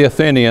all the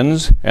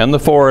Athenians and the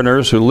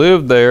foreigners who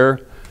lived there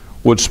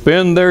would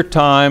spend their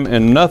time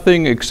in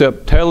nothing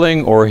except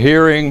telling or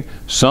hearing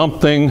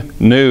something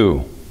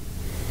new.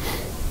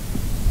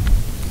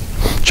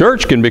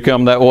 Church can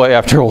become that way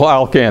after a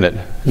while, can't it?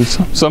 In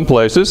some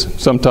places,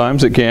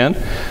 sometimes it can,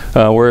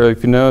 where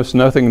if it's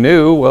nothing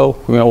new, well,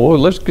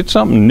 let's get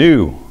something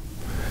new.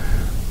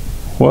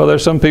 Well,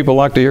 there's some people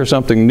like to hear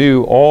something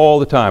new all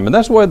the time, and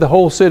that's the way the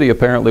whole city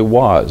apparently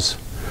was.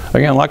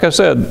 Again, like I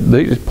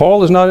said,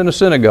 Paul is not in a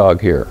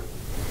synagogue here.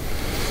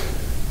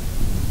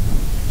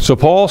 So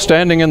Paul,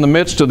 standing in the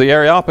midst of the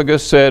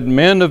Areopagus, said,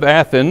 "Men of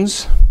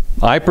Athens,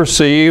 I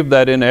perceive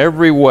that in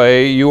every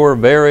way you are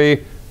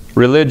very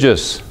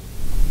religious."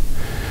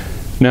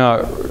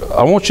 Now,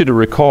 I want you to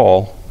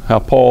recall how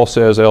Paul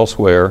says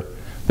elsewhere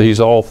that he's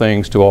all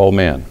things to all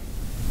men.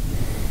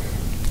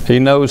 He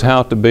knows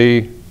how to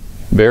be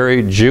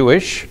very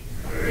Jewish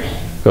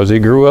because he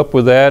grew up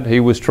with that. He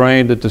was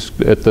trained at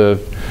the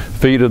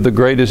feet of the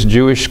greatest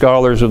Jewish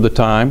scholars of the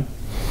time.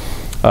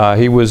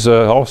 He was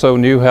also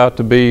knew how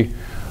to be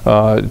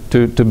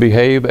to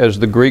behave as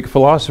the Greek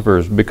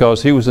philosophers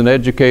because he was an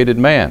educated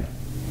man.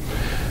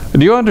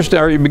 Do you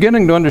understand? Are you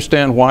beginning to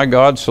understand why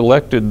God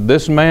selected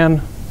this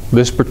man,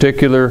 this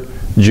particular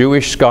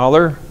Jewish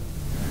scholar,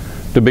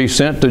 to be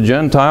sent to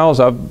Gentiles?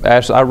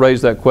 I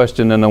raised that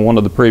question in one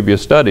of the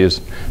previous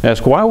studies.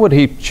 Asked, why would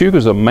he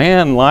choose a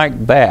man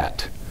like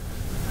that?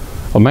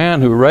 A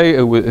man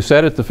who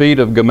sat at the feet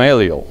of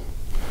Gamaliel.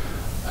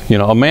 You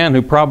know, a man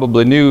who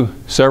probably knew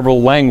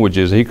several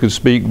languages. He could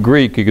speak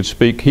Greek, he could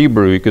speak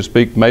Hebrew, he could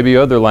speak maybe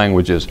other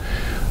languages.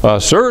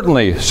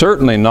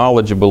 Certainly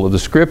knowledgeable of the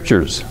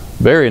Scriptures,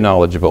 very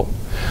knowledgeable.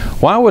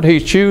 Why would he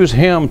choose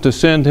him to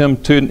send him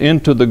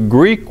into the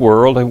Greek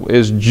world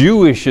as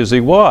Jewish as he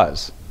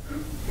was?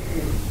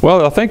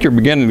 Well, I think you're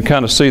beginning to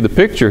kind of see the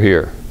picture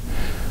here.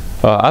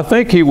 I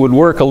think he would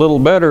work a little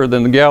better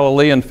than the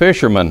Galilean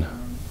fishermen.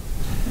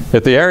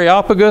 At the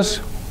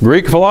Areopagus,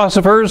 Greek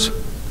philosophers,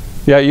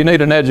 yeah, you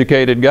need an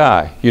educated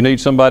guy. You need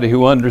somebody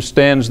who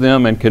understands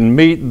them and can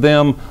meet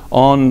them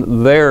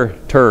on their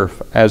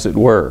turf, as it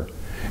were.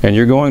 And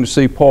you're going to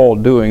see Paul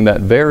doing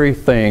that very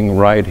thing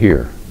right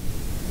here.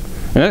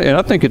 And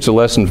I think it's a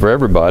lesson for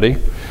everybody.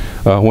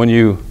 When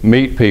you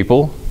meet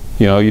people,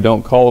 you know, you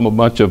don't call them a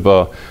bunch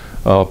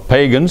of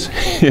pagans.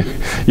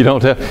 you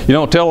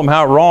don't tell them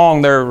how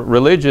wrong their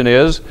religion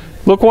is.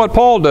 Look what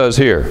Paul does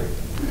here.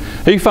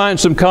 He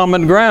finds some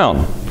common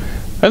ground.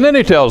 And then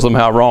he tells them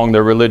how wrong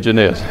their religion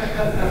is.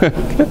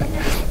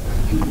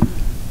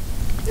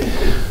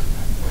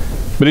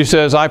 But he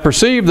says, "I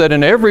perceive that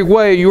in every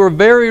way you are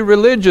very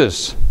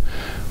religious.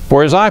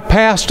 For as I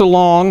passed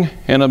along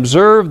and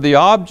observed the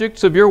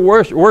objects of your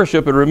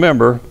worship," and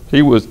remember,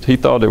 he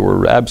thought they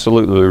were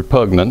absolutely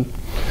repugnant,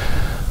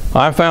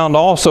 "I found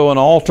also an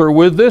altar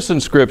with this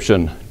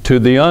inscription, 'To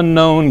the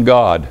unknown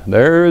God.'"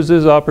 There's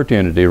his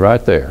opportunity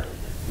right there.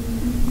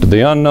 To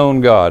the unknown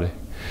God.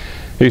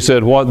 He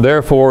said, "What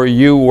therefore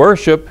you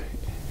worship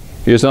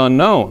is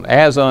unknown,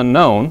 as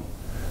unknown."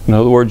 In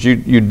other words, you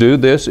do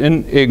this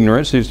in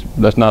ignorance.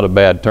 That's not a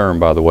bad term,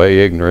 by the way,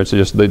 ignorance.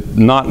 It's just the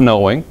not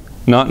knowing,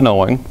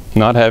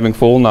 not having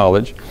full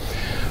knowledge.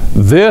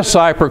 "This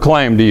I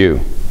proclaim to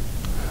you."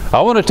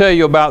 I want to tell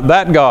you about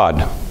that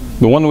God,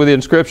 the one with the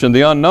inscription,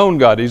 the unknown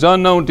God. He's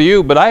unknown to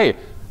you, but I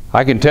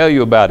can tell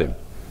you about him.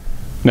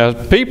 Now,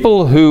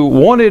 people who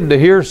wanted to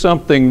hear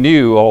something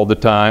new all the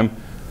time,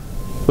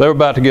 they were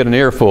about to get an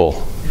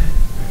earful.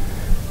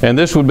 And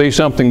this would be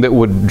something that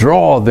would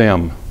draw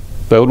them.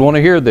 They would want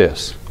to hear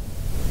this.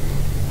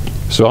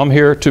 So I'm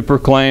here to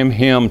proclaim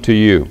him to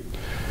you.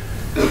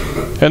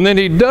 And then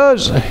he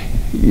does,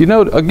 you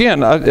know,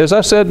 again, as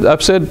I've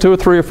said 2 or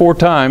 3 or 4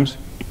 times,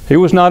 he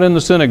was not in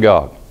the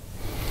synagogue.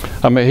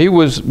 I mean, he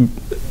was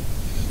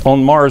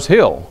on Mars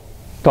Hill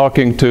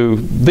talking to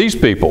these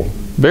people.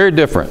 Very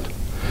different.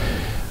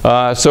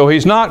 So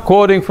he's not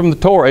quoting from the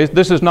Torah.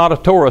 This is not a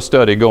Torah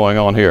study going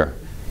on here.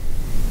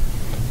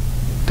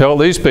 Tell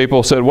these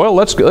people, said, well,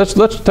 let's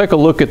take a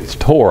look at the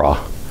Torah.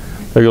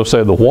 They're going to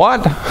say, the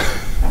what?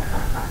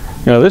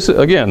 You know, this is,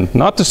 again,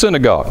 not the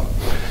synagogue.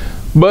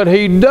 But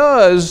he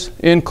does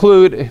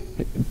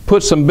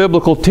put some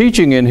biblical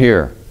teaching in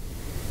here.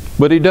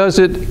 But he does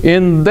it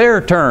in their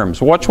terms.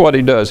 Watch what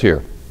he does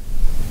here.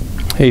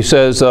 He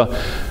says,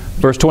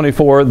 verse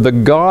 24, "The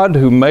God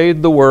who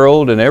made the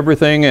world and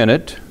everything in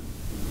it."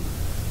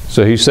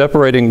 So he's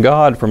separating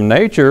God from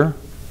nature.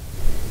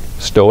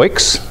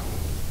 Stoics.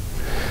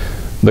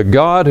 "The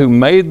God who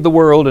made the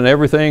world and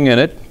everything in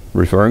it,"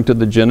 referring to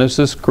the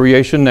Genesis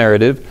creation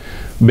narrative,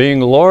 "being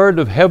Lord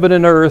of heaven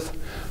and earth,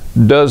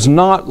 does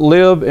not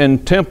live in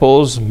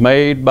temples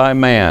made by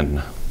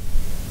man."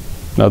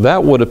 Now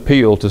that would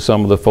appeal to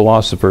some of the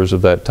philosophers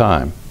of that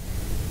time.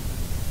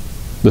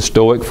 The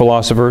Stoic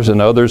philosophers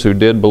and others who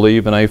did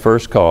believe in a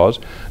first cause,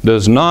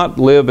 does not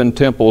live in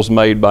temples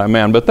made by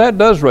man. But that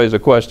does raise a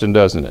question,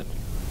 doesn't it?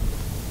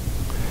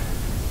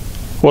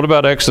 What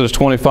about Exodus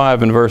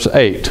 25 and verse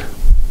 8?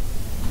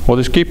 Well,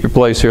 just keep your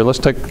place here. Let's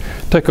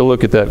take a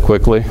look at that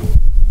quickly.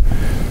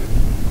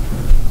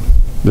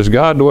 Does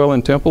God dwell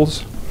in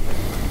temples?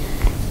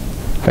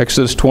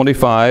 Exodus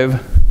 25,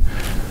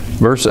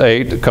 verse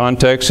 8. The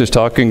context is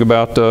talking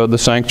about the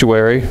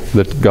sanctuary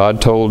that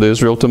God told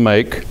Israel to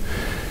make.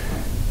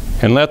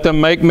 "And let them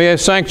make me a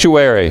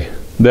sanctuary,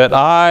 that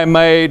I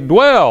may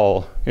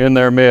dwell in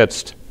their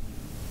midst."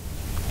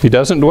 He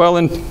doesn't dwell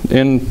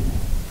in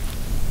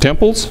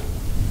temples.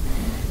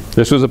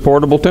 This was a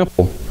portable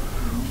temple.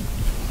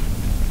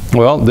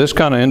 Well, this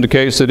kind of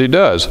indicates that he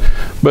does.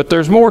 But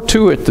there's more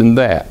to it than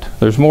that.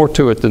 There's more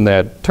to it than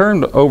that.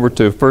 Turn over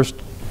to 1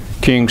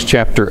 Kings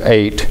chapter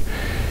 8.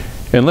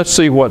 And let's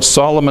see what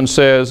Solomon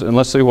says, and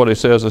let's see what he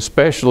says,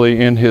 especially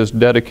in his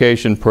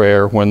dedication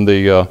prayer when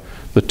the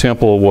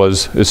temple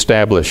was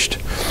established.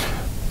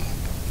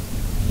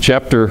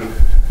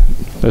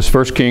 That's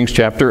 1 Kings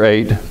chapter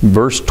 8,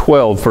 verse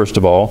 12, first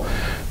of all.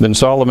 Then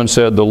Solomon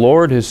said, "The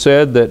Lord has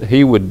said that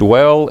he would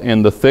dwell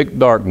in the thick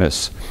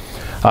darkness.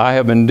 I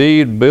have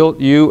indeed built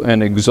you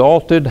an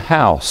exalted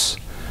house,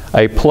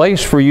 a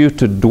place for you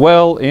to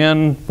dwell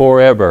in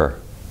forever."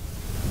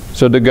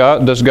 So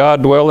does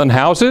God dwell in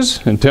houses,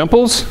 in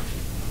temples?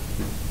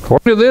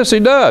 According to this, he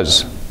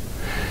does.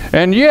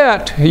 And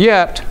yet,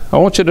 I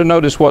want you to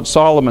notice what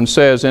Solomon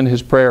says in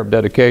his prayer of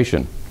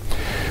dedication.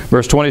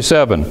 Verse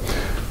 27,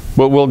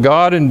 "But will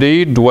God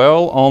indeed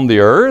dwell on the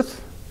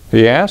earth?"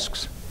 he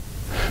asks.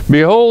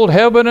 "Behold,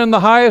 heaven and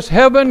the highest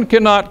heaven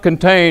cannot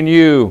contain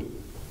you.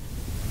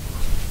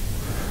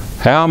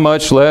 How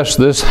much less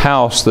this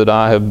house that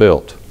I have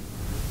built?"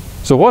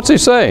 So what's he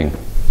saying?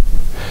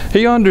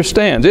 He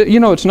understands.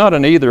 It's not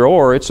an either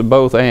or, it's a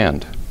both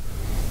and.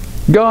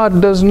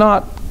 God does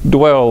not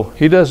dwell,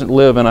 he doesn't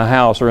live in a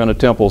house or in a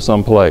temple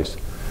someplace.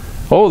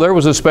 Oh, there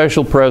was a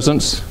special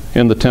presence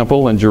in the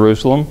temple in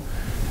Jerusalem,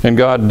 and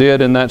God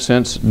did in that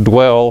sense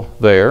dwell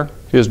there.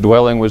 His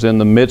dwelling was in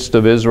the midst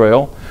of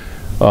Israel,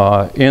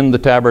 in the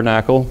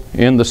tabernacle,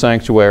 in the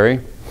sanctuary.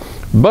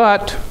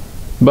 But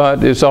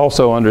it's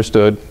also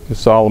understood,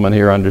 Solomon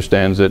here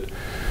understands it,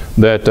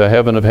 that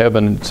heaven of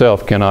heaven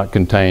itself cannot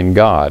contain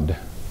God.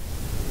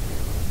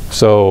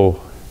 So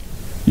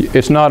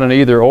it's not an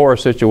either or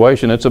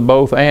situation, it's a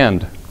both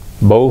and.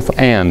 Both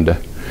and.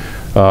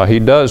 He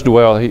does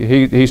dwell,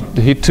 he's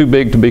too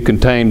big to be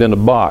contained in a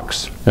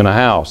box, in a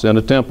house, in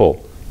a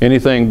temple,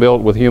 anything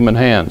built with human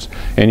hands.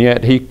 And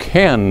yet he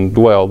can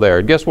dwell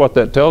there. Guess what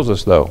that tells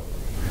us though?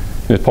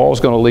 And Paul's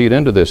going to lead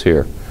into this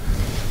here.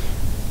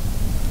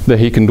 That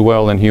he can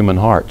dwell in human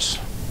hearts.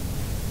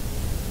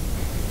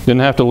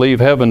 Didn't have to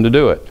leave heaven to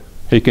do it.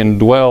 He can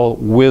dwell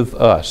with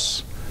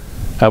us,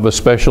 have a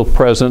special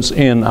presence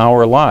in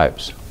our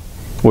lives.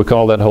 We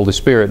call that Holy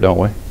Spirit, don't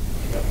we?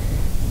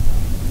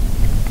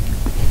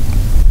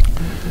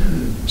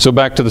 So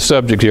back to the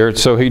subject here.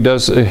 So he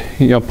does,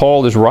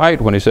 Paul is right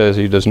when he says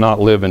he does not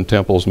live in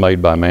temples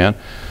made by man,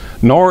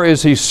 nor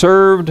is he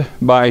served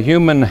by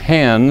human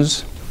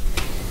hands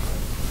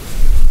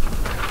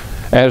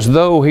as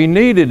though he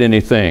needed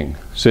anything,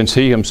 since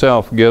he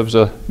himself gives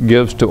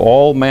to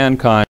all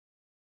mankind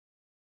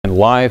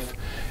life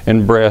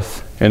and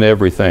breath and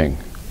everything.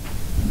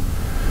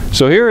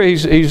 So here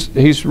he's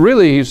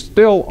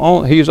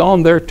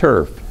on their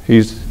turf.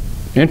 He's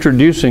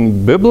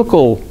introducing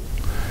biblical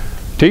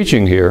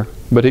teaching here,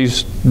 but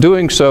he's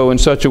doing so in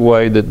such a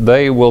way that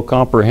they will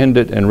comprehend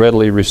it and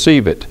readily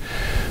receive it.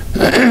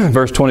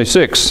 Verse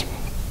 26.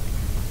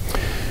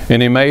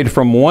 "And he made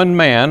from one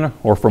man,"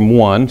 or from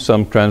one,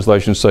 some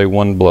translations say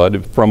one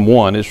blood, from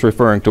one, it's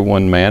referring to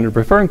one man, it's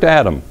referring to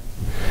Adam.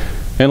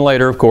 And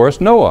later, of course,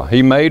 Noah.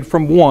 He made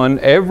from one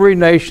every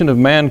nation of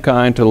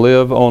mankind to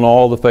live on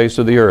all the face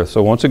of the earth.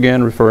 So once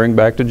again, referring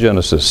back to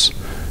Genesis.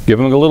 Give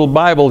them a little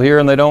Bible here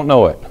and they don't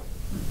know it.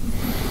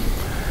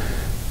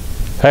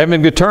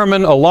 Having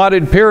determined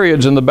allotted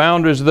periods and the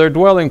boundaries of their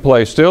dwelling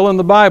place, still in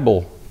the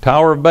Bible,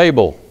 Tower of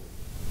Babel,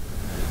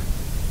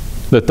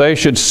 that they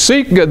should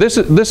seek God. This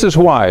is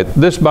why.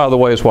 This, by the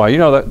way, is why.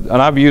 And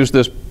I've used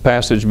this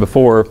passage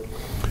before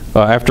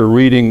after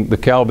reading the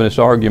Calvinist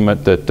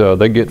argument that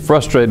they get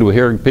frustrated with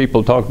hearing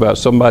people talk about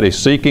somebody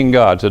seeking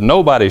God. So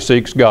nobody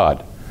seeks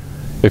God.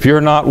 If you're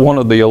not one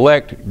of the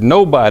elect,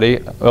 nobody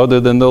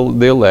other than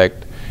the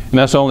elect, and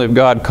that's only if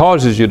God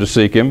causes you to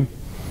seek Him.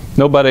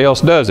 Nobody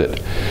else does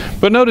it.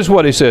 But notice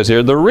what he says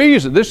here.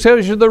 This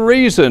tells you the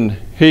reason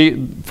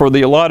for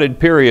the allotted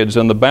periods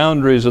and the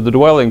boundaries of the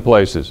dwelling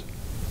places.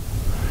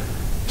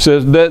 It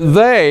says that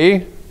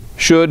they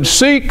should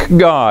seek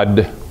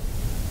God.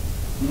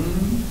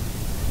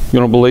 You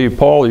going to believe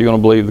Paul or are you going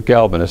to believe the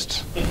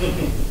Calvinists?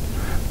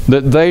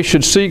 That they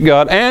should seek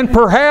God, and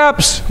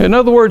perhaps, in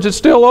other words, it's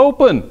still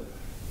open.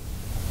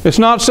 It's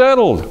not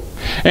settled.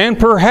 And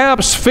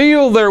perhaps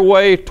feel their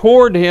way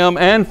toward Him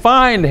and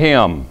find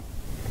Him.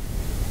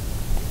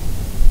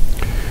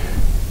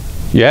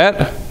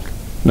 Yet,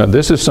 now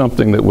this is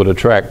something that would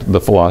attract the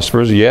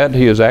philosophers, yet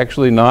He is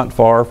actually not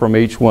far from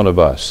each one of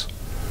us.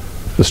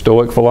 The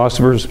Stoic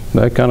philosophers,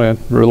 they kind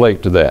of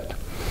relate to that.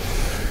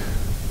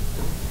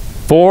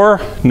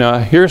 Now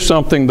here's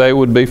something they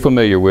would be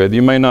familiar with.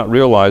 You may not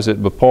realize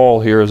it, but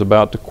Paul here is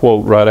about to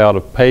quote right out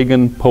of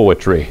pagan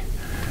poetry.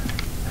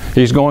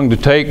 He's going to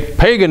take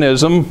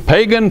paganism,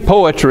 pagan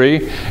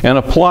poetry, and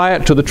apply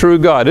it to the true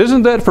God.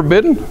 Isn't that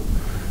forbidden?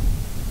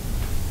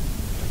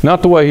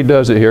 Not the way he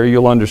does it here.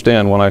 You'll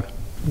understand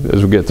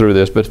as we get through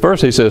this. But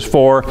first he says,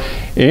 "For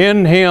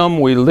in Him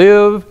we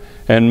live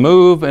and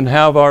move and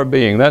have our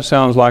being." That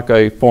sounds like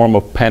a form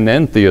of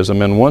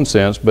panentheism in one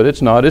sense, but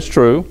it's not. It's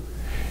true.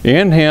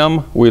 In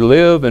Him we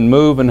live and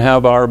move and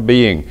have our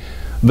being.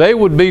 they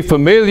would be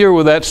familiar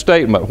with that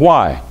statement.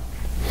 Why?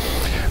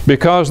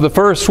 Because the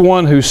first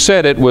one who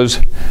said it was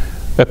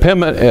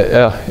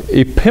Epimenides,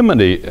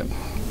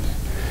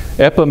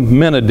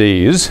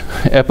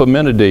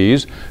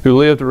 who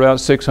lived around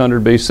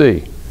 600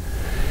 BC.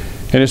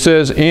 And it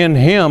says, in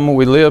him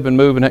we live and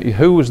move. And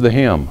who was the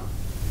him?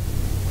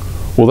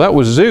 Well, that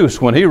was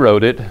Zeus when he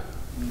wrote it.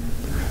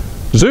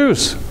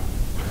 Zeus.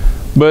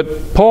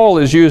 But Paul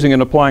is using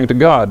and applying to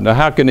God. Now,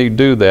 how can he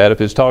do that if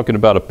he's talking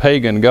about a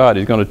pagan God?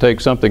 He's going to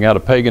take something out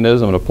of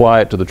paganism and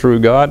apply it to the true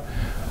God?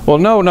 Well,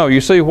 no.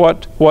 You see,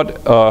 what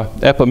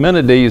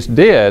Epimenides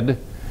did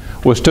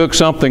was took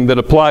something that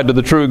applied to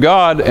the true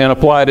God and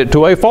applied it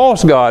to a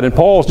false God. And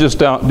Paul's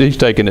he's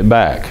taking it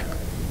back.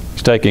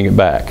 He's taking it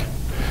back.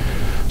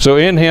 So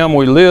in him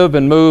we live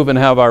and move and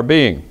have our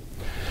being.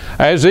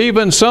 As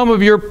even some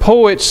of your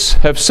poets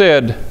have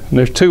said, and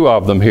there's two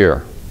of them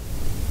here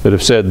that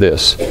have said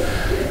this.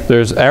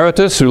 There's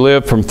Aratus, who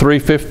lived from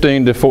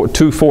 315 to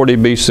 240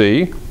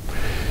 BC.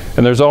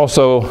 And there's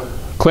also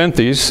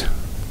Cleanthes,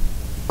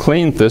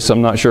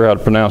 I'm not sure how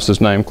to pronounce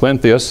his name,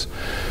 Cleanthes,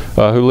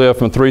 who lived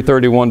from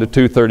 331 to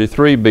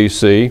 233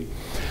 BC.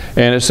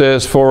 And it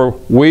says, for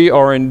we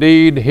are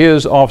indeed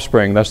his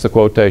offspring. That's the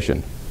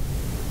quotation.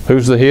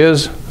 Who's the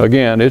his?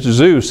 Again, it's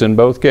Zeus in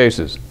both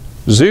cases.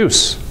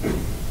 Zeus,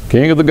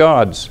 king of the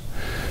gods.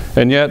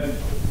 And yet,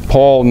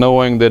 Paul,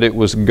 knowing that it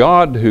was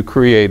God who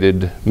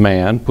created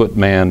man, put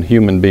man,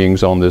 human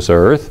beings on this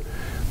earth,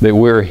 that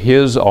we're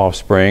his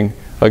offspring,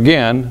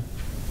 again,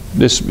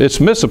 it's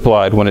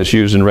misapplied when it's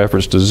used in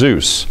reference to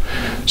Zeus.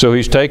 So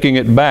he's taking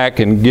it back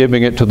and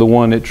giving it to the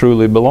one it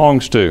truly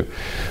belongs to.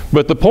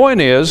 But the point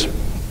is,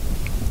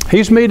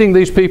 he's meeting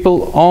these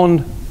people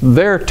on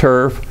their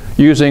turf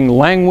using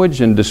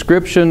language and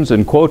descriptions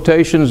and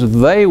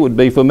quotations they would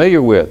be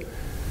familiar with.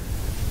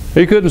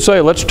 He couldn't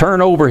say, let's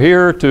turn over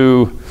here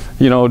to,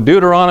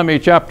 Deuteronomy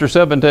chapter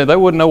 17. They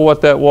wouldn't know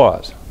what that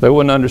was. They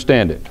wouldn't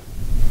understand it.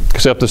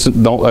 Except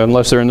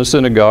unless they're in the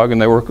synagogue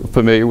and they were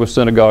familiar with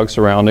synagogue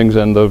surroundings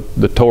and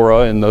the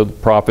Torah and the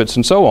prophets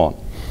and so on.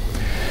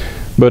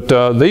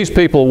 But these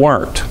people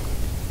weren't.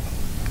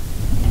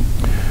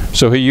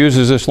 So he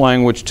uses this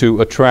language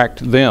to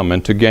attract them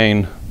and to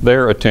gain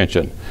their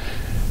attention.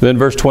 Then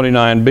verse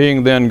 29,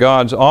 being then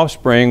God's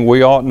offspring,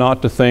 we ought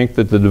not to think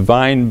that the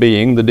divine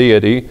being, the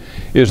deity,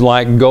 is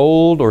like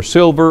gold or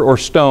silver or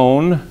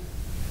stone.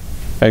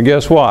 And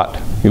guess what?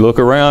 You look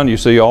around, you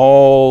see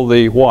all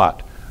the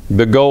what?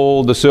 The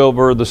gold, the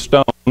silver, the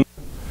stone.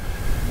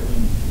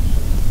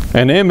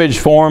 An image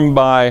formed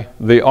by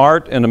the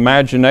art and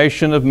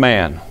imagination of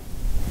man.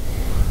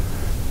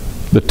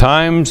 The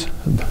times,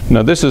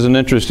 now this is an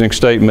interesting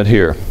statement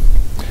here.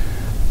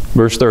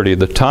 Verse 30,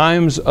 the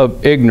times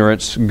of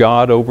ignorance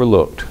God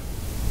overlooked.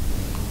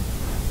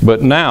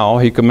 But now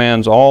he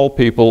commands all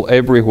people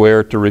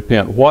everywhere to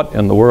repent. What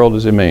in the world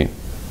does he mean?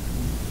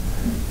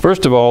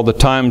 First of all, the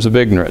times of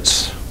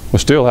ignorance. We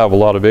still have a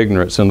lot of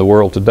ignorance in the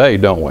world today,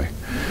 don't we?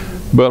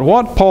 But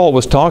what Paul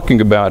was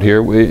talking about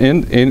here,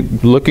 in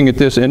looking at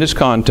this in its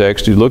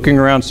context, he's looking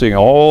around seeing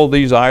all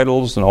these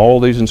idols and all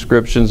these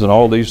inscriptions and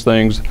all these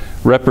things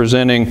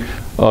representing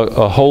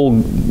a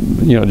whole,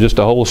 just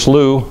a whole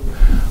slew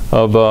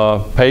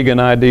of pagan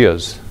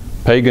ideas,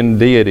 pagan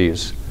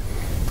deities,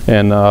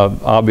 and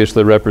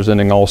obviously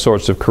representing all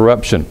sorts of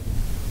corruption.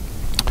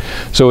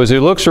 So as he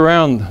looks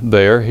around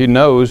there, he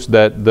knows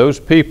that those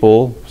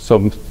people,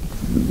 some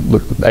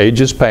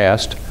ages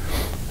past,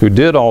 who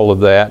did all of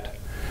that,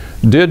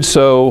 did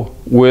so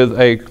with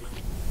they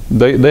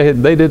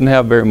didn't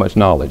have very much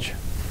knowledge.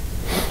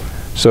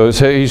 So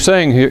he's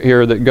saying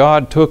here that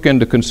God took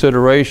into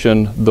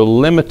consideration the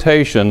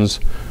limitations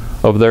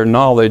of their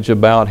knowledge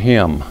about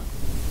him.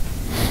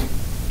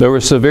 They were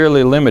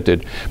severely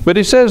limited. But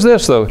he says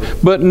this though,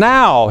 but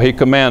now he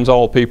commands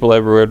all people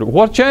everywhere.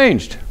 What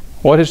changed?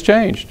 What has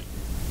changed?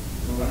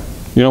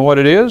 You know what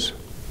it is?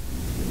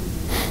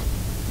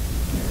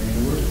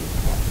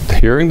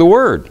 Hearing the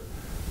word.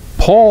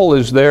 Paul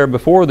is there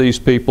before these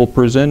people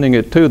presenting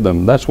it to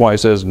them. That's why he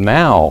says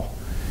now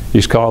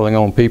he's calling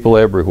on people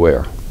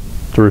everywhere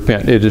to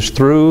repent. It is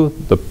through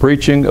the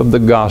preaching of the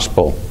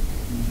gospel.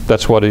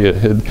 That's what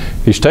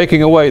he's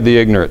taking away the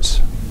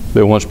ignorance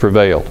that once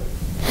prevailed.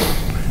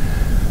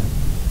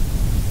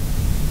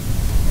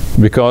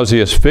 Because he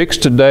has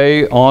fixed a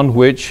day on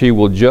which he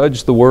will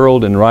judge the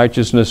world in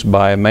righteousness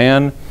by a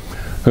man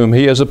whom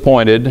he has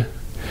appointed,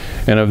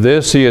 and of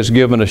this he has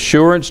given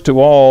assurance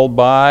to all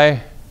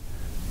by,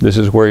 this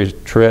is where he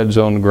treads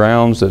on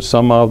grounds that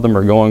some of them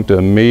are going to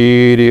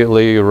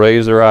immediately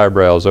raise their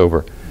eyebrows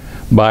over,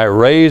 by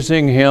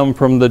raising him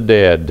from the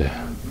dead.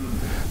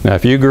 Now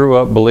if you grew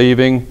up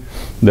believing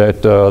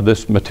that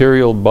this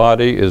material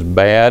body is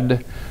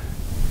bad,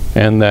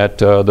 and that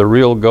the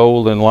real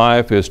goal in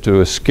life is to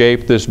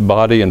escape this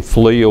body and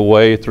flee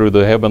away through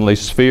the heavenly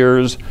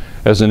spheres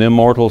as an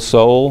immortal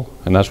soul,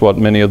 and that's what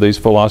many of these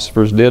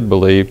philosophers did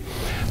believe,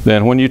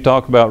 then when you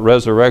talk about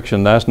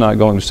resurrection, that's not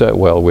going to set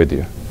well with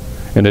you.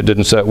 And it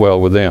didn't set well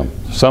with them,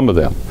 some of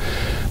them.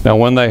 Now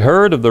when they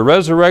heard of the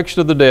resurrection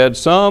of the dead,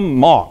 some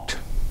mocked.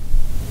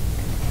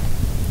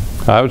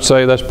 I would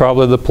say that's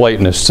probably the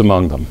Platonists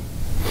among them.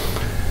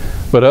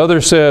 But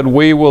others said,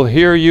 "We will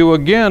hear you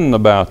again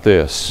about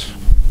this."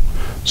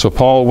 So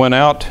Paul went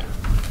out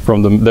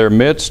from their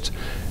midst,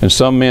 and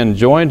some men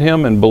joined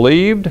him and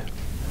believed,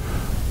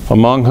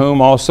 among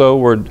whom also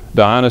were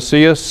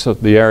Dionysius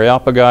the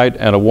Areopagite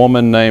and a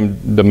woman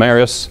named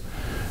Damaris,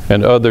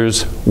 and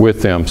others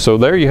with them. So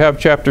there you have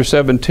chapter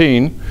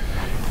 17,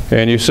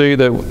 and you see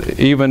that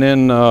even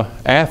in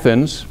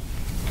Athens,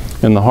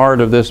 in the heart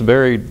of this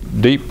very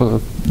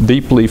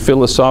deeply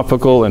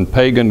philosophical and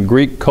pagan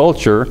Greek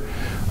culture,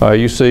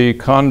 you see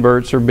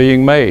converts are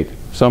being made.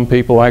 Some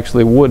people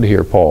actually would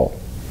hear Paul.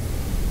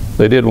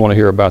 They did want to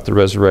hear about the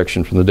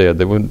resurrection from the dead.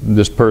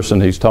 This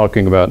person he's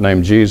talking about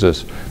named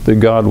Jesus, that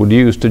God would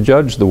use to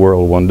judge the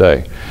world one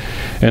day.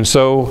 And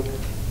so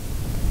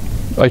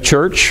a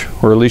church,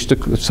 or at least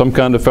some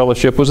kind of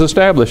fellowship, was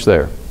established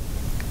there.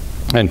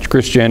 And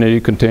Christianity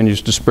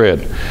continues to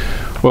spread.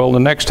 Well, the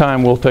next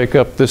time we'll take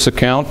up this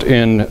account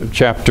in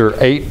chapter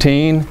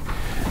 18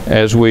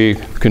 as we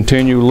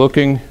continue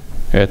looking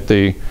at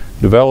the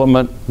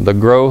development, the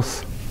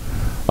growth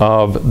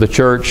of the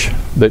church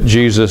that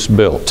Jesus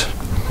built.